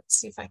 Let's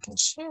see if I can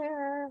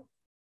share.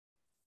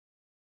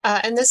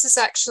 And this is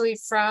actually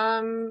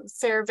from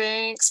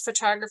Fairbanks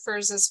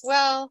photographers as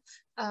well,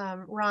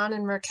 Ron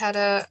and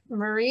Marketa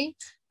Murray,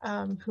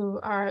 who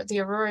are the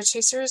Aurora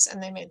chasers,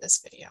 and they made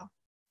this video.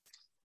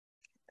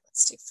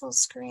 Let's do full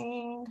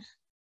screen.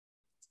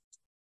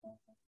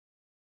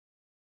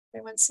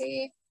 Everyone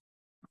see?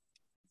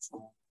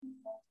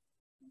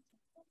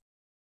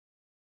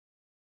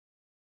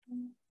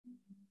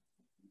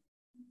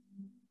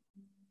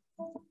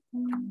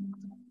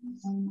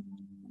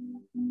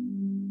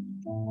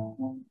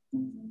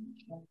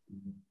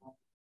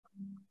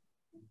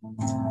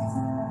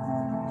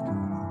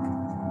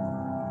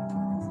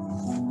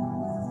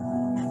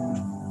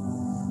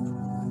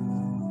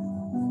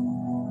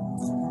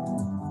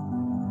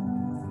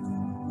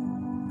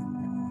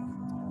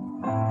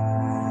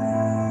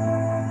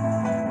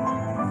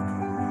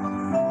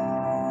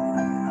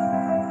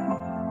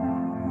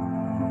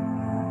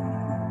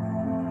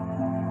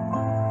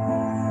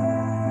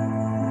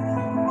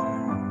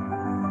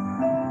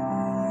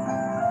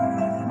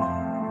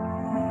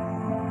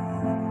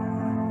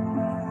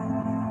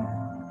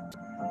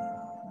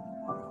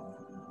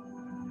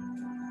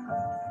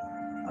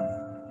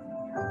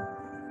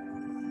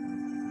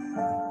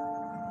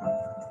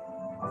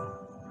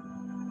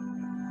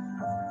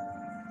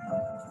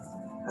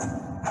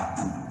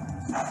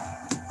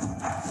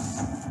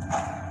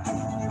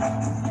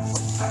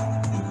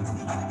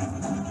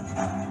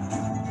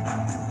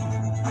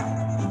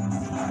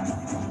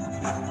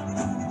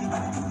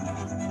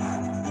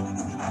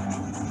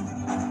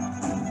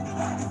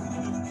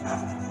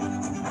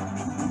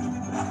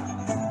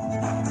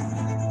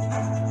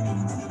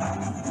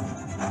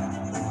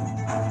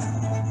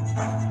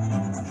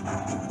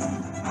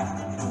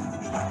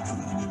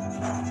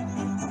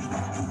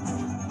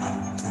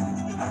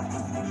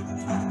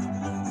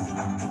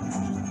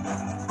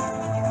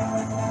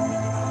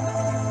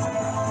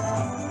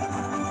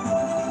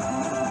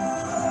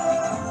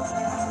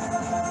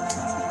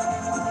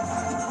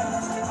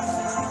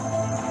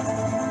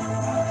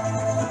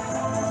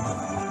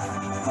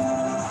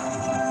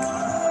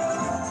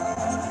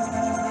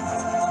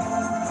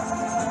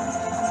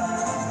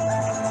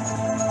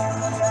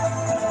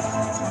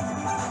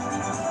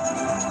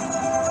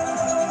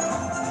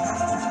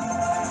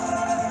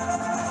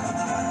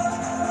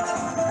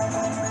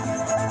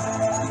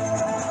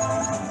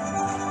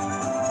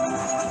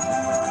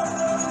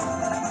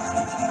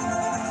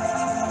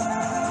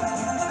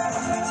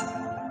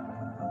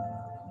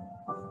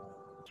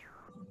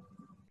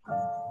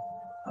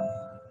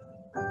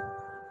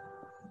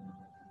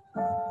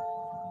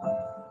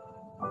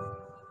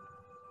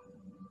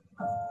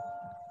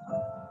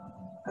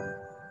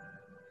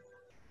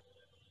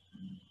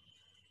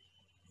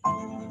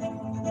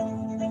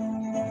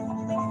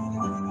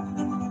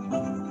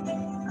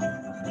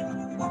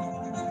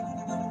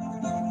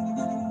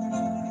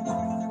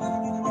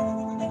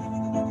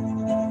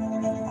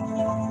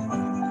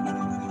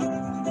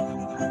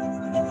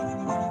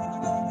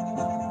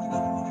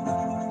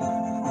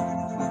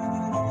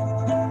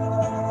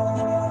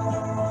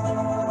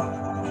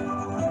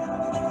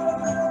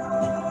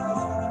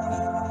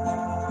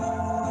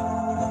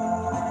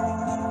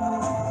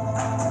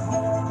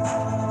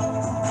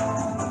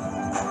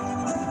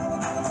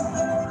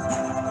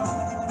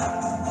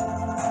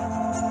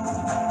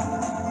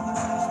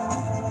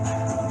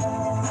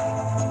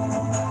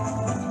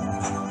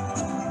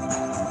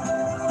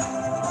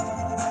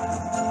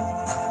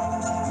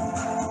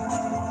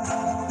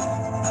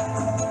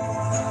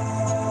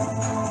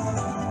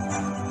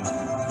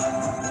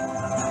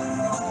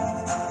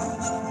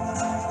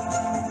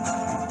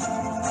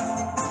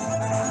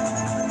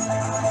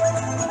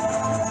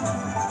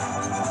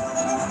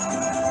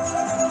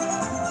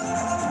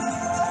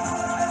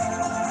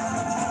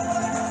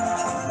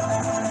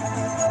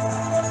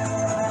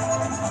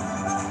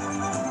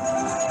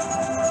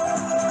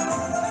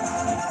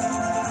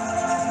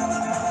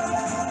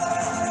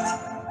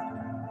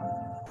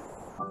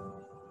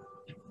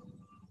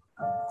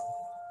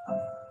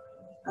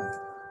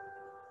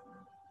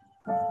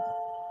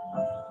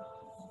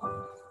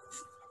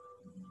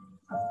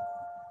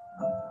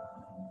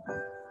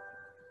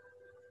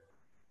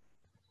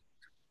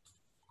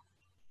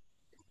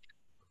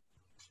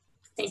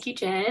 Thank you,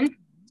 Jen.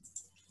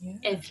 Yeah.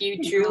 If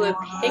you drew a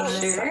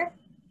picture,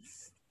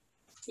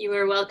 you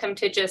are welcome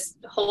to just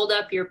hold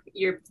up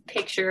your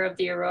picture of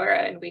the aurora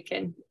and we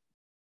can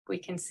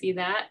see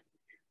that.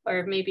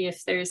 Or maybe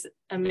if there's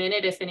a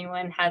minute, if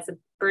anyone has a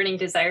burning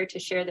desire to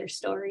share their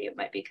story, it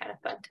might be kind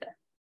of fun to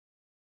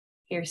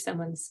hear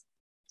someone's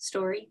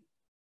story.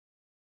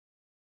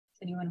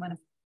 Does anyone want to?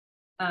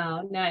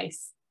 Oh,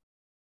 nice.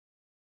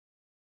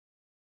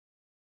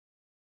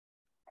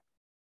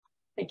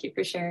 Thank you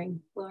for sharing,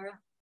 Laura.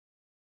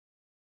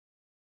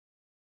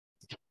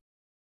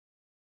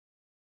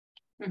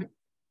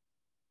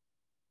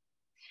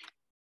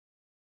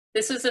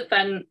 This was a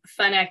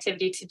fun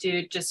activity to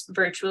do just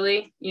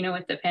virtually, you know,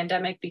 with the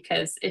pandemic,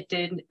 because it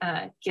did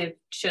give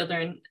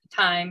children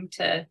time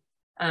to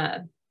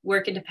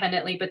work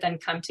independently, but then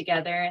come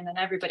together, and then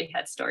everybody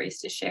had stories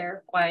to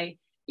share why,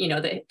 you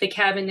know, the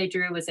cabin they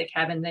drew was a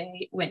cabin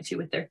they went to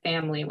with their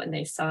family when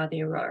they saw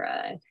the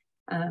aurora.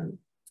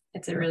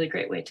 It's a really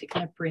great way to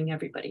kind of bring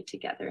everybody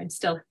together and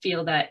still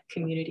feel that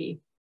community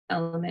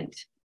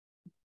element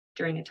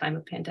during a time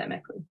of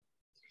pandemic when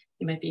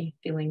you might be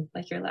feeling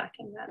like you're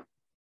lacking that.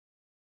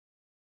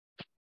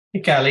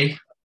 Hey, Kalee.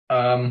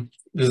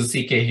 This is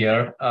CK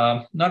here.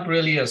 Not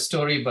really a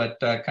story, but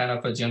kind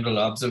of a general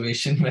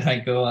observation when I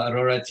go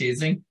Aurora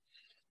chasing.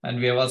 And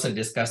we have also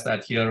discussed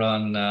that here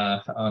on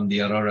the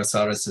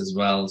Aurorasaurus as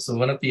well. So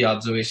one of the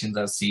observations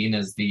I've seen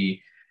is the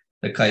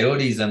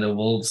coyotes and the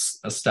wolves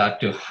start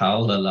to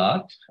howl a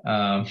lot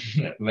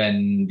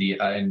when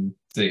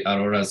the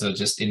auroras are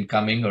just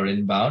incoming or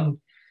inbound.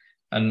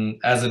 And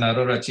as an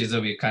Aurora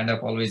chaser, we kind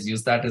of always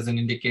use that as an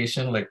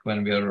indication, like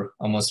when we're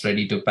almost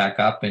ready to pack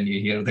up and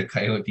you hear the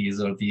coyotes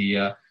or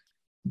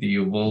the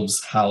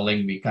wolves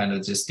howling, we kind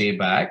of just stay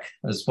back.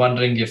 I was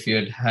wondering if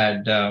you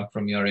had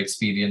from your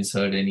experience,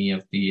 heard any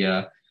of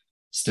the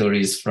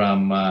stories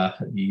from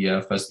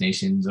the First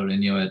Nations or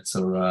Inuits,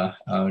 or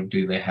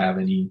do they have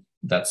any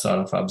that sort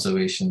of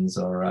observations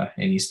or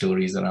any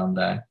stories around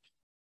that?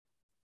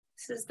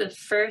 This is the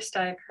first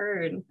I've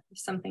heard of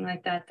something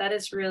like that. That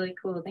is really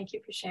cool. Thank you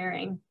for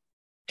sharing.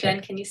 Okay.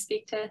 Jen, can you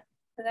speak to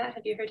that?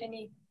 Have you heard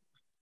any?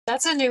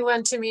 That's a new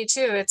one to me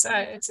too.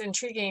 It's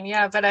intriguing,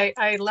 yeah. But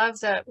I love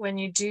that when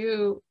you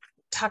do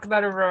talk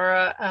about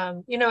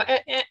Aurora, you know,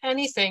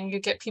 anything, you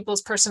get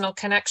people's personal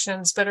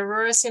connections, but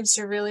Aurora seems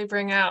to really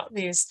bring out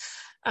these,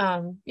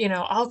 you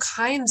know, all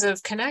kinds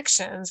of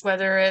connections,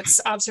 whether it's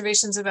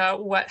observations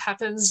about what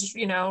happens,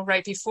 you know,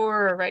 right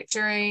before or right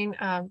during,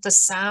 the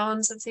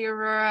sounds of the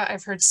Aurora.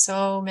 I've heard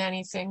so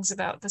many things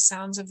about the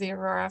sounds of the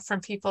Aurora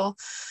from people.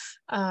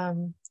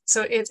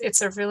 So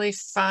it's a really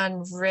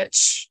fun,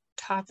 rich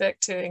topic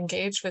to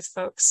engage with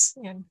folks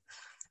in.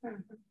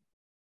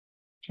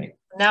 Okay.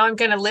 Now I'm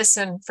going to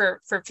listen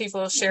for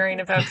people sharing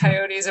about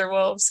coyotes or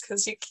wolves,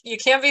 because you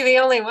can't be the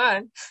only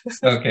one.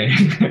 Okay.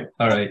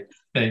 All right.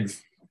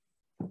 Thanks.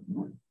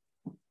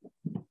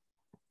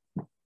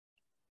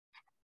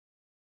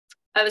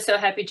 I was so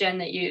happy, Jen,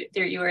 that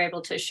you were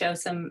able to show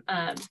some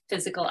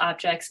physical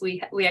objects.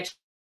 We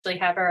actually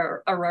have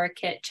our Aurora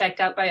kit checked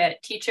out by a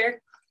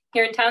teacher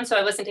here in town, so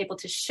I wasn't able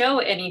to show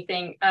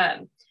anything,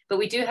 but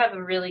we do have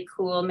a really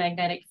cool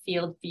magnetic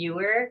field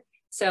viewer.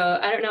 So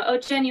I don't know. Oh,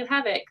 Jen, you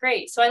have it.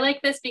 Great. So I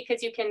like this because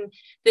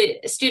the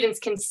students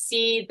can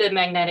see the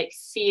magnetic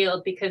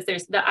field, because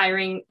there's the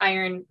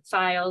iron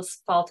files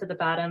fall to the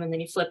bottom, and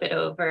then you flip it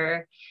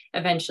over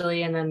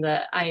eventually, and then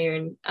the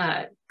iron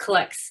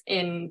collects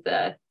in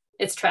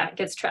gets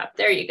trapped.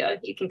 There you go.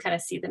 You can kind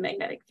of see the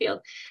magnetic field.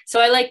 So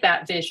I like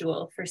that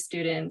visual for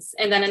students.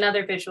 And then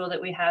another visual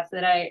that we have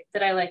that I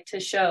like to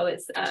show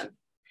is, I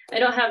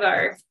don't have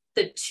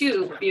the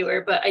tube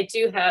viewer, but I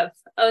do have,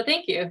 oh,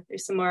 thank you.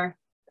 There's some more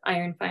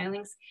iron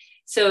filings.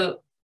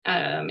 So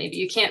maybe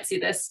you can't see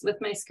this with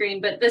my screen,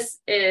 but this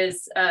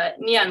is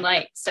neon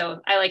light. So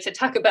I like to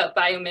talk about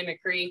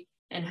biomimicry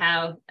and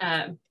how,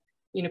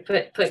 you know,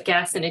 put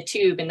gas in a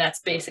tube, and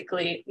that's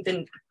basically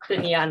the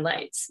neon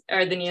lights,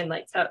 or the neon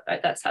lights.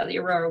 That's how the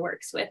Aurora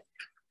works with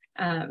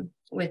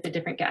the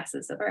different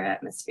gases of our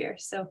atmosphere.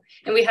 So,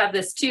 and we have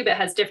this tube that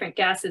has different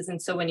gases,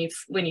 and so when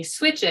you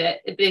switch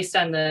it based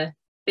on the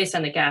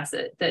gas,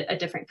 a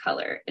different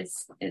color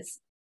is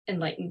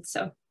enlightened.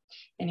 So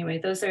anyway,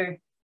 those are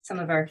some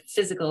of our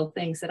physical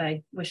things that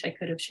I wish I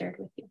could have shared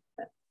with you.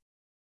 But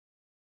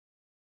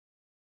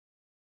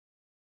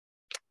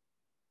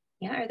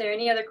yeah, are there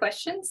any other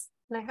questions?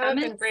 And I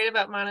haven't been great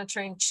about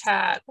monitoring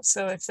chat,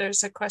 so if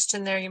there's a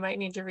question there, you might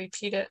need to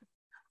repeat it.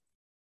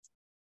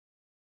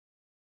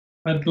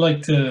 I'd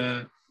like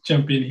to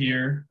jump in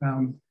here.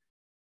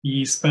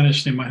 The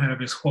Spanish name I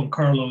have is Juan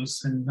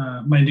Carlos, and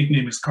my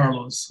nickname is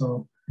Carlos,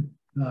 so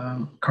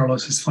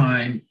Carlos is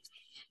fine.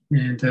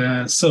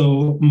 And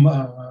so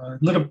a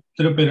little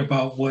bit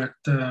about what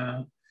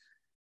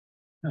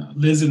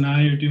Liz and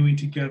I are doing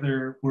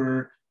together.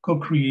 We're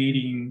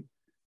co-creating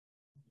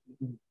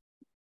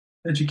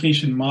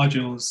education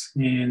modules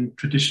in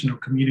traditional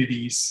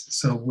communities.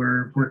 So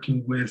we're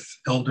working with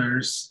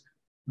elders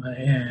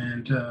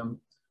and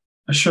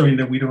assuring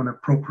that we don't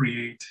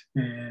appropriate,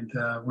 and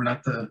we're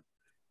not the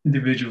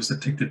individuals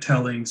that take the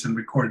tellings and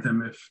record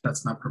them if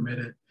that's not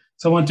permitted.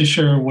 So I want to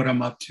share what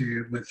I'm up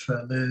to with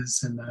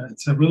Liz, and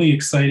it's a really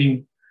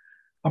exciting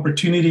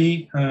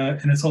opportunity,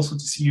 and it's also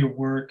to see your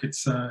work.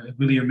 It's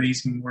really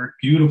amazing work,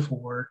 beautiful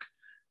work,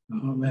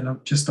 and I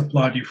just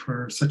applaud you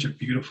for such a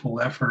beautiful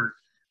effort.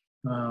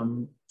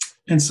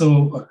 And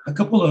so a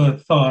couple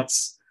of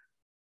thoughts.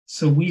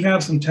 So we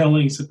have some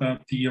tellings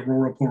about the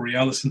Aurora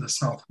Borealis in the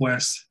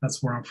Southwest.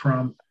 That's where I'm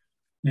from.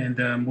 And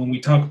when we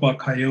talk about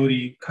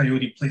coyote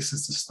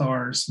places the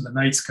stars in the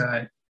night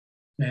sky.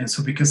 And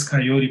so because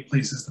coyote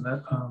places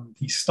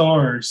the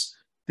stars,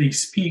 they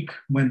speak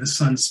when the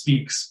sun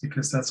speaks,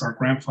 because that's our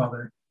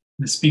grandfather.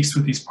 And it speaks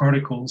with these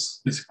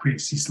particles, this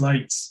creates these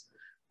lights.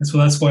 And so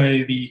that's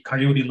why the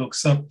coyote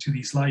looks up to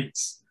these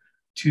lights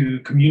to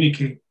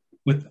communicate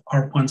with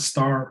our one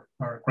star,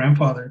 our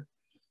grandfather.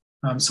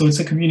 So it's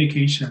a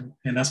communication,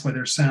 and that's why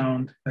there's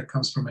sound that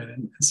comes from it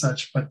and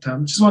such. But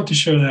just want to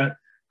share that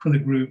for the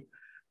group.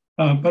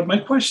 But my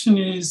question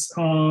is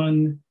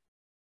on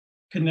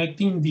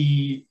connecting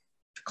the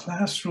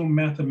classroom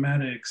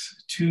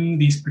mathematics to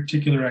these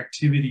particular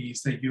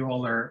activities that you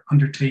all are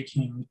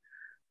undertaking.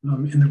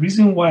 And the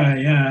reason why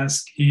I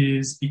ask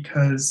is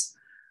because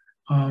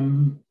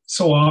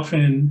So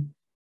often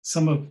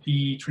some of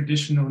the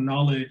traditional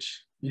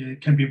knowledge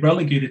can be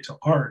relegated to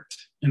art,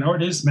 and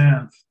art is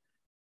math.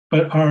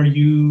 But are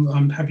you,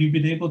 have you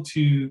been able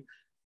to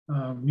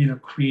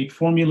create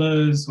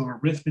formulas or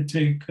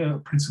arithmetic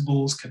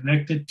principles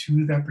connected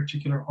to that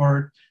particular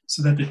art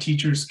so that the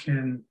teachers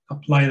can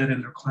apply that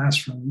in their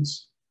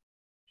classrooms?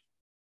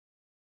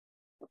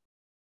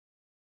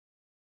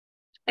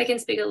 I can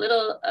speak a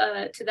little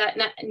to that,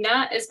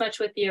 not as much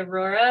with the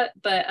Aurora,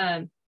 but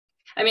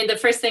I mean, the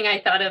first thing I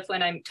thought of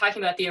when I'm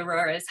talking about the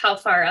Aurora is how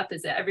far up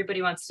is it?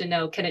 Everybody wants to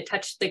know, can it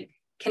touch the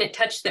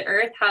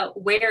earth?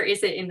 Where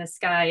is it in the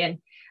sky? And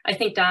I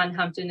think Don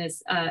Humpton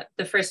is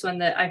the first one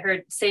that I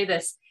heard say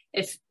this.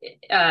 If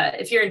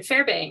you're in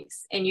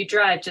Fairbanks and you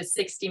drive just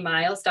 60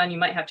 miles, Don, you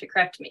might have to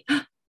correct me.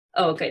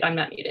 Oh, good, I'm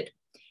not muted.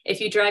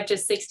 If you drive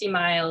just 60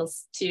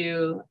 miles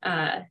to,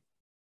 I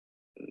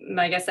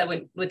guess that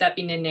would that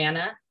be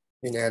Nenana?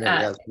 Nenana,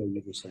 yeah, that's what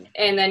you just said.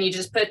 And then you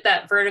just put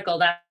that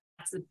vertical,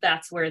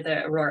 that's where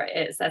the Aurora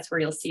is. That's where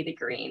you'll see the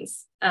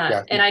greens.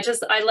 Yeah. And I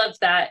love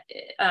that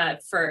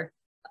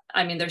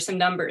I mean, there's some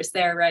numbers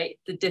there, right?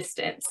 The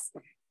distance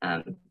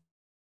that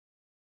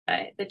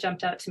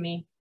jumped out to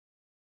me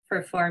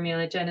for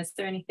formula. Jen, is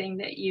there anything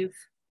that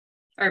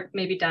or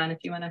maybe Don, if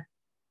you want to.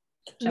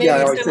 Maybe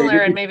similar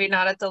and maybe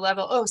not at the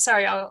level. Oh,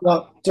 sorry.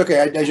 No, it's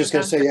okay. I was just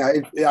going to say,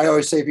 yeah, I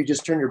always say if you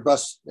just turn your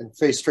bus and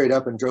face straight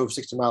up and drove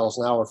 60 miles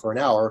an hour for an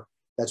hour,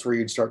 that's where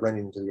you'd start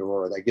running into the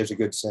Aurora. That gives a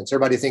good sense.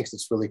 Everybody thinks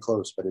it's really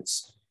close, but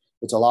it's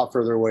a lot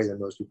further away than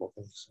most people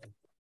think. So.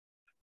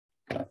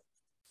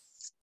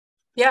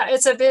 Yeah,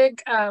 it's a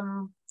big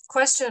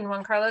question,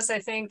 Juan Carlos. I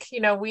think,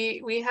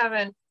 we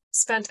haven't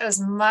spent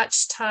as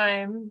much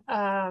time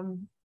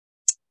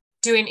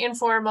doing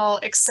informal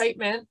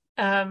excitement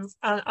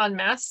on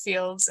math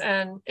fields,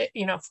 and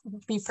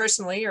me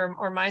personally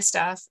or my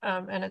staff,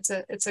 and it's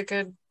a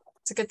good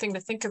thing to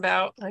think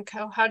about, like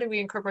how do we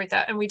incorporate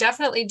that? And we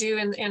definitely do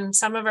in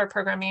some of our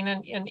programming,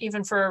 and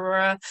even for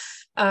Aurora,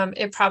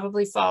 it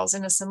probably falls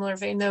in a similar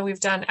vein, though.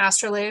 We've done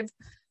astrolabe,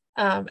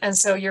 and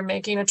so you're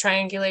making a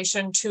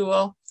triangulation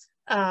tool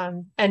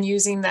and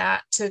using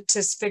that to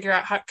figure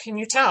out how can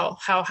you tell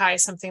how high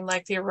something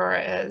like the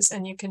Aurora is,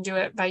 and you can do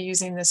it by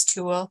using this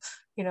tool,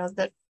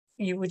 that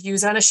you would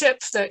use on a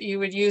ship, that you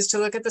would use to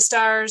look at the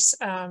stars,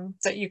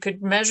 that you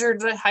could measure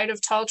the height of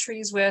tall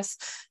trees with.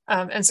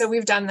 And so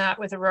we've done that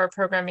with Aurora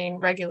programming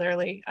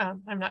regularly.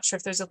 I'm not sure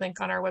if there's a link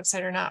on our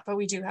website or not, but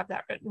we do have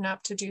that written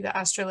up to do the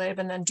astrolabe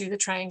and then do the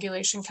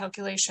triangulation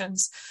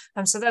calculations.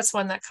 So that's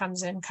one that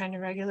comes in kind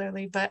of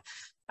regularly. But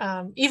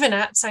even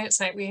at Science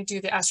Night, we do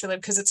the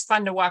astrolabe because it's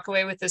fun to walk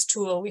away with this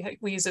tool.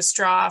 We use a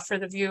straw for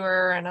the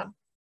viewer and a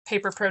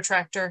paper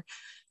protractor.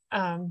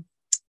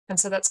 And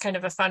so that's kind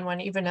of a fun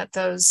one, even at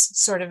those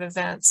sort of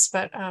events.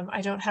 But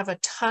I don't have a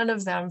ton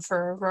of them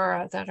for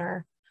Aurora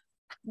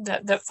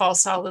that fall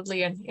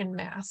solidly in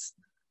math.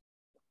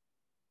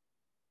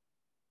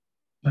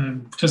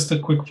 Just a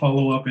quick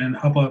follow-up, and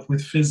how about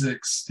with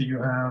physics? Do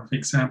you have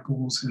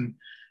examples and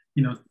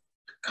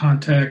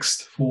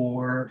context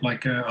for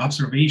like an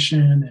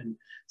observation and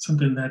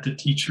something that the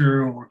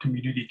teacher or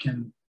community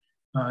can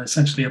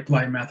essentially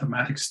apply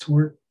mathematics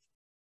toward?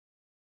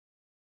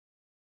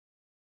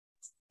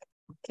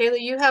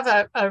 Kalee, you have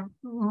a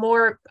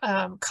more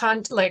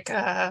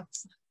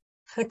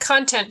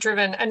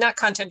content-driven, not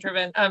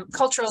content-driven,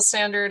 cultural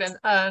standard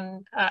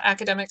and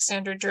academic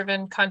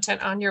standard-driven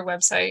content on your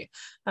website.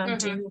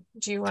 Do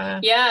you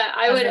want to? Yeah,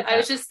 I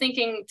was just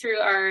thinking through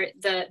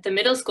the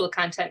middle school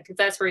content, because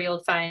that's where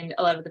you'll find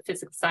a lot of the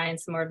physical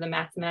science, more of the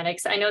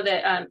mathematics. I know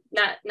that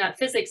not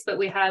physics, but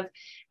we have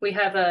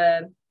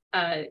a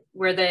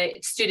where the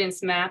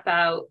students map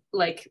out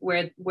like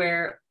where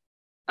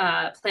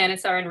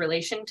planets are in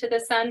relation to the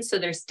sun. So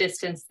there's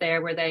distance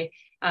there where they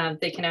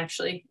can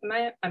actually,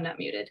 I'm not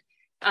muted.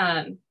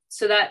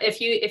 So that if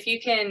you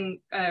can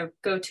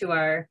go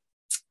to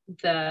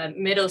the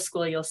middle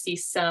school, you'll see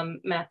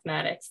some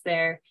mathematics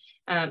there.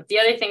 The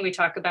other thing we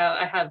talk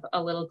about, I have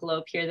a little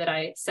globe here that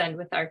I send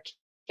with our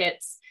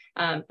kits,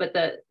 but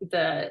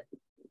the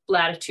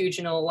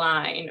latitudinal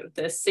line,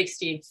 the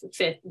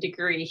 65th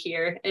degree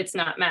here, it's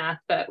not math,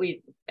 but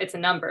it's a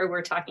number.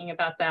 We're talking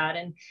about that.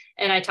 And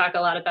I talk a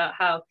lot about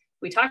how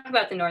we talk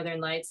about the northern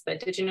lights, but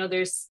did you know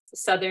there's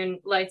southern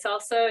lights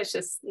also? It's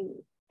just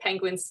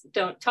penguins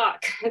don't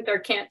talk or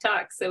can't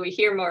talk. So we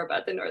hear more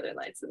about the northern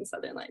lights than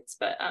southern lights.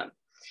 But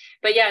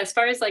yeah, as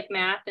far as like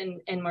math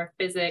and more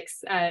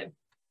physics, I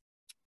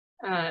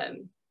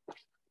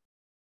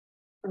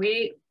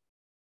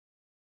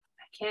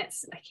can't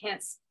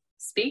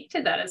speak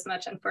to that as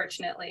much,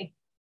 unfortunately.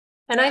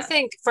 And I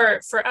think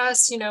for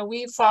us,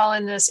 we fall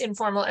in this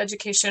informal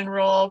education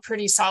role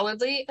pretty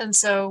solidly. And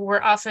so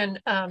we're often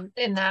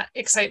in that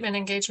excitement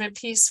engagement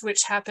piece,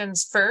 which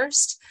happens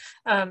first.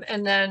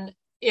 And then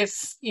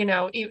if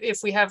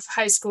we have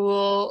high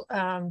school,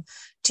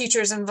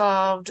 teachers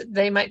involved,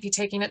 they might be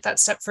taking it that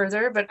step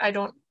further, but I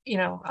don't,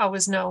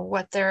 always know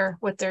what they're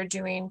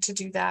doing to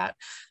do that.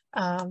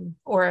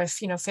 Or if,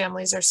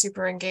 families are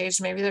super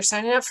engaged, maybe they're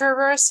signing up for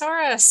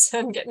Aurorasaurus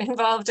and getting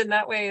involved in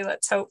that way,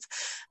 let's hope.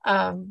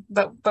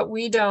 But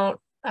we don't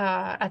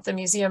at the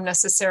museum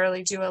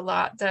necessarily do a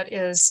lot that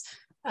is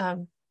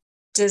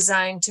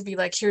designed to be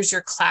like, here's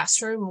your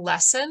classroom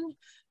lesson.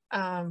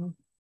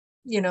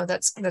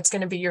 That's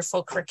going to be your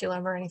full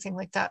curriculum or anything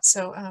like that.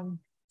 So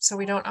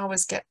we don't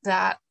always get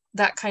that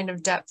kind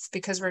of depth,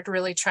 because we're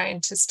really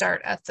trying to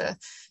start at the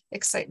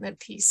excitement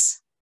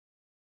piece.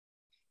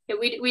 Yeah,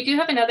 we do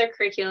have another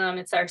curriculum.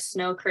 It's our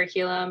Arseneau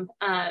curriculum,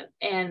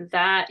 and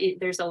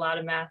there's a lot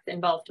of math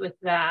involved with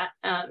that,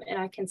 and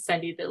I can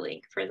send you the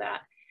link for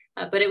that.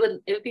 But it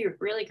would be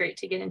really great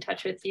to get in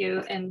touch with you,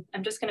 and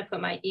I'm just going to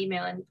put my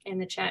email in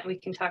the chat. We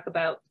can talk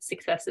about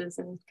successes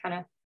and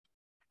kind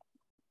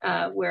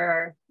of where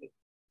our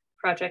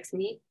projects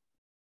meet.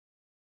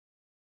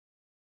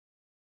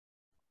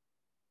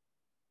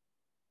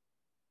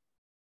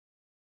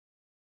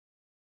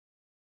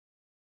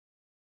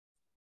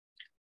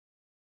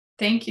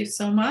 Thank you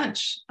so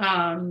much.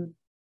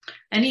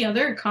 Any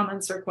other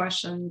comments or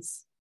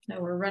questions? No,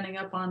 we're running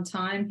up on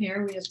time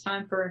here. We have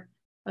time for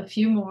a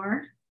few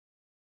more.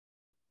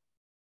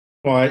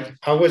 Well,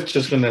 I was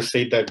just going to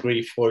say that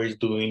grade 4 is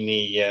doing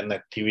an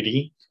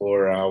activity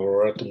for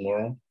Aurora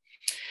tomorrow.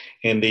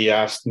 And they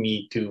asked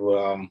me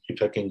to,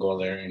 if I can go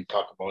there and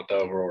talk about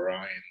the Aurora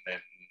and then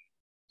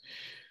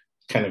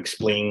kind of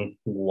explain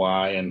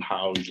why and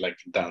how we like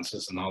the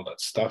dances and all that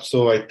stuff.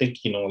 So I think,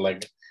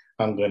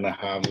 I'm going to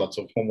have lots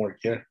of homework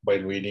here by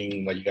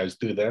reading what you guys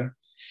do there.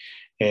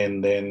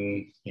 And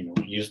then,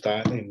 use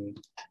that and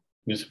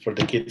use it for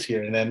the kids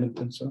here in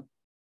Edmonton. So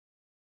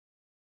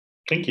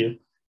thank you.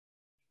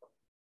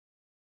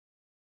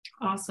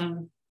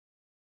 Awesome.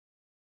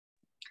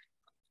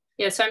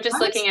 Yeah, so I'm just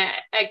looking at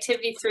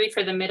activity 3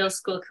 for the middle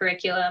school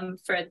curriculum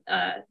for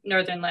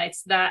Northern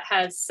Lights. That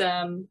has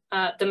the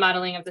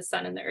modeling of the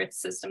sun and the earth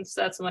system.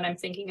 So that's the one I'm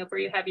thinking of,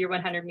 where you have your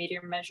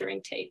 100-meter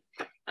measuring tape.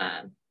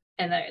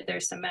 And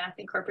there's some math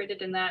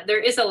incorporated in that. There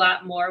is a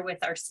lot more with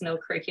our Arseneau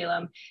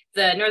curriculum.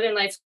 The Northern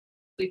Lights,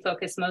 we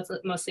focus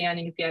mostly on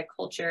Inupiaq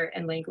culture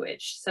and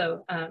language.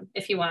 So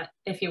if you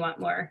want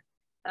more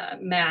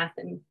math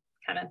and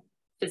kind of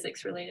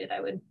physics related,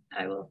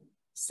 I will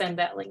send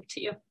that link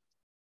to you.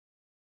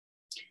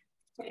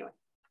 Anyway,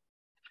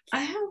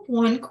 I have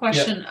one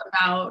question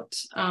about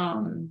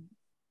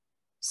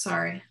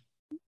sorry.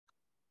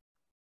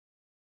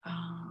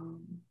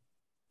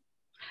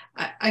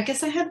 I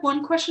guess I had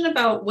one question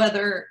about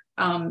whether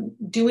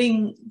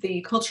doing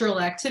the cultural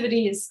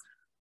activities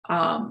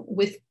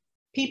with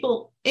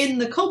people in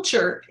the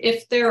culture,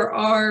 if there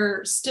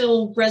are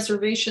still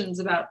reservations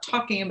about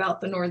talking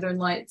about the Northern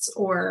Lights,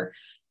 or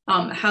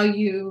how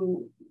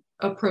you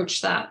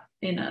approach that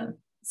in a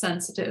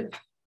sensitive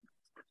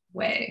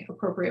way,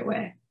 appropriate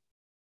way.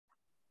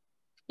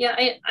 Yeah,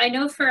 I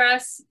know for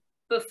us,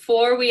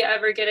 before we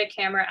ever get a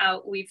camera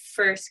out, we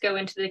first go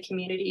into the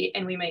community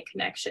and we make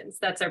connections.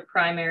 That's our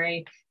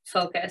primary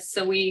focus.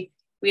 So we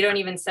don't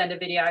even send a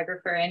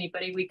videographer or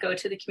anybody. We go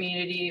to the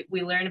community,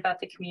 we learn about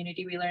the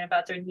community, we learn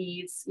about their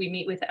needs, we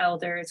meet with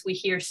elders, we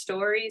hear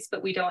stories,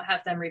 but we don't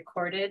have them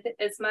recorded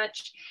as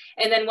much.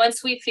 And then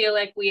once we feel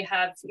like we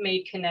have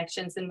made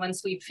connections, and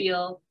once we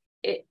feel,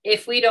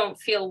 if we don't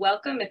feel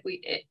welcome,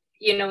 we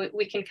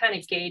can kind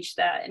of gauge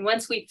that. And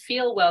once we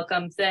feel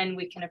welcome, then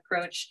we can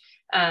approach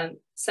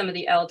some of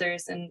the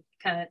elders and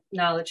kind of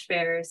knowledge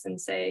bearers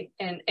and say,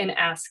 and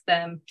ask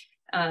them.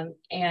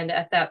 And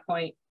at that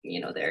point,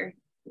 we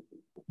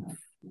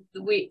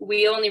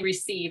only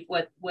receive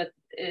what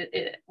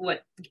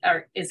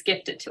is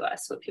gifted to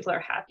us, what people are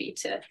happy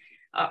to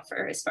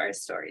offer as far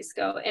as stories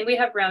go. And we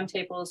have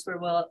roundtables where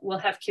we'll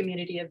have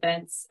community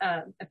events,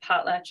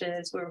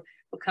 potlatches, where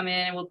we'll come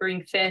in and we'll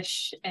bring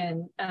fish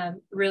and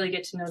really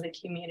get to know the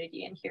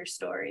community and hear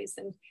stories.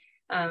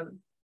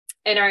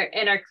 And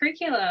our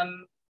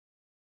curriculum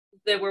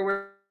that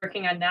we're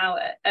working on now,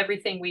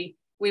 everything we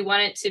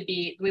want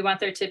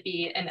there to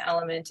be an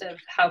element of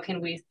how can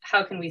we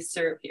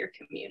serve your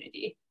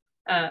community.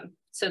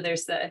 So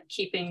there's the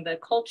keeping the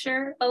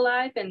culture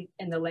alive and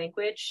the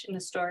language and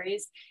the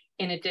stories,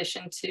 in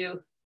addition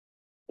to,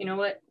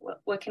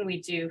 what can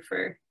we do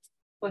for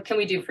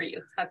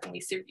you? How can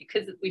we serve you?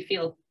 Because we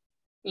feel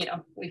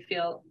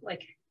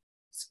like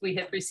we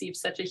have received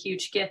such a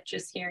huge gift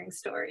just hearing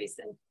stories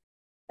and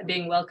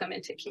being welcome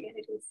into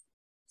communities.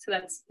 So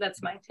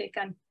that's my take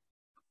on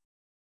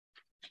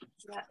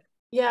that.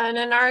 Yeah, and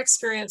in our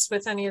experience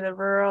with any of the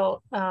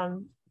rural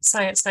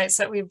science nights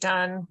that we've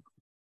done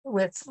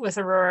with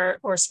Aurora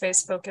or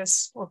Space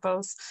Focus or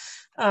both,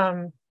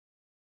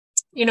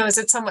 is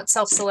it somewhat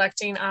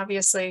self-selecting,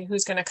 obviously,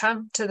 who's going to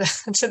come to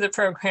the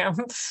program.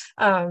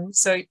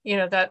 So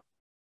that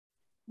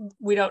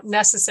we don't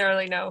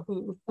necessarily know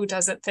who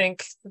doesn't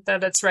think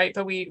that it's right,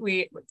 but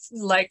we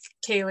like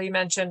Kalee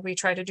mentioned, we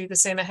try to do the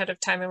same ahead of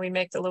time, and we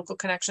make the local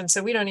connection.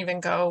 So we don't even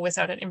go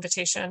without an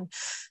invitation.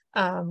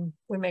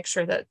 We make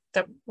sure that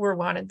we're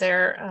wanted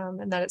there,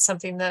 and that it's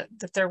something that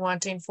they're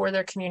wanting for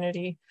their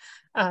community.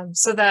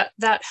 So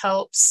that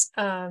helps.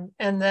 And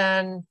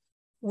then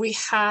we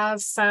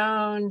have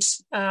found,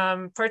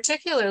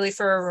 particularly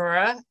for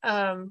Aurora,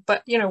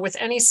 but with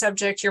any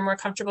subject, you're more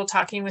comfortable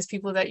talking with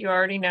people that you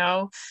already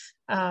know.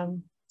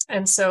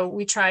 And so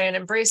we try and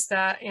embrace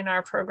that in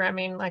our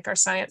programming, like our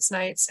science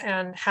nights,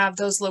 and have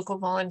those local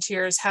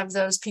volunteers, have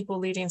those people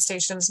leading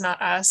stations,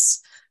 not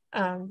us,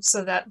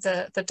 so that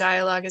the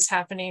dialogue is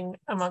happening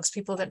amongst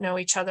people that know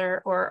each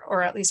other,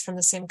 or at least from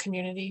the same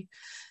community.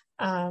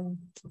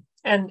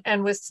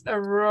 And with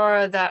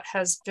Aurora, that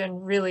has been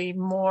really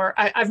more,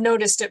 I've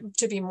noticed it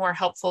to be more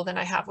helpful than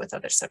I have with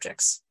other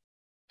subjects.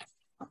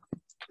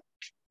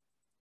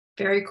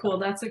 Very cool.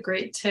 That's a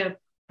great tip.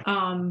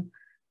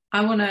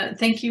 I want to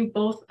thank you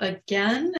both again.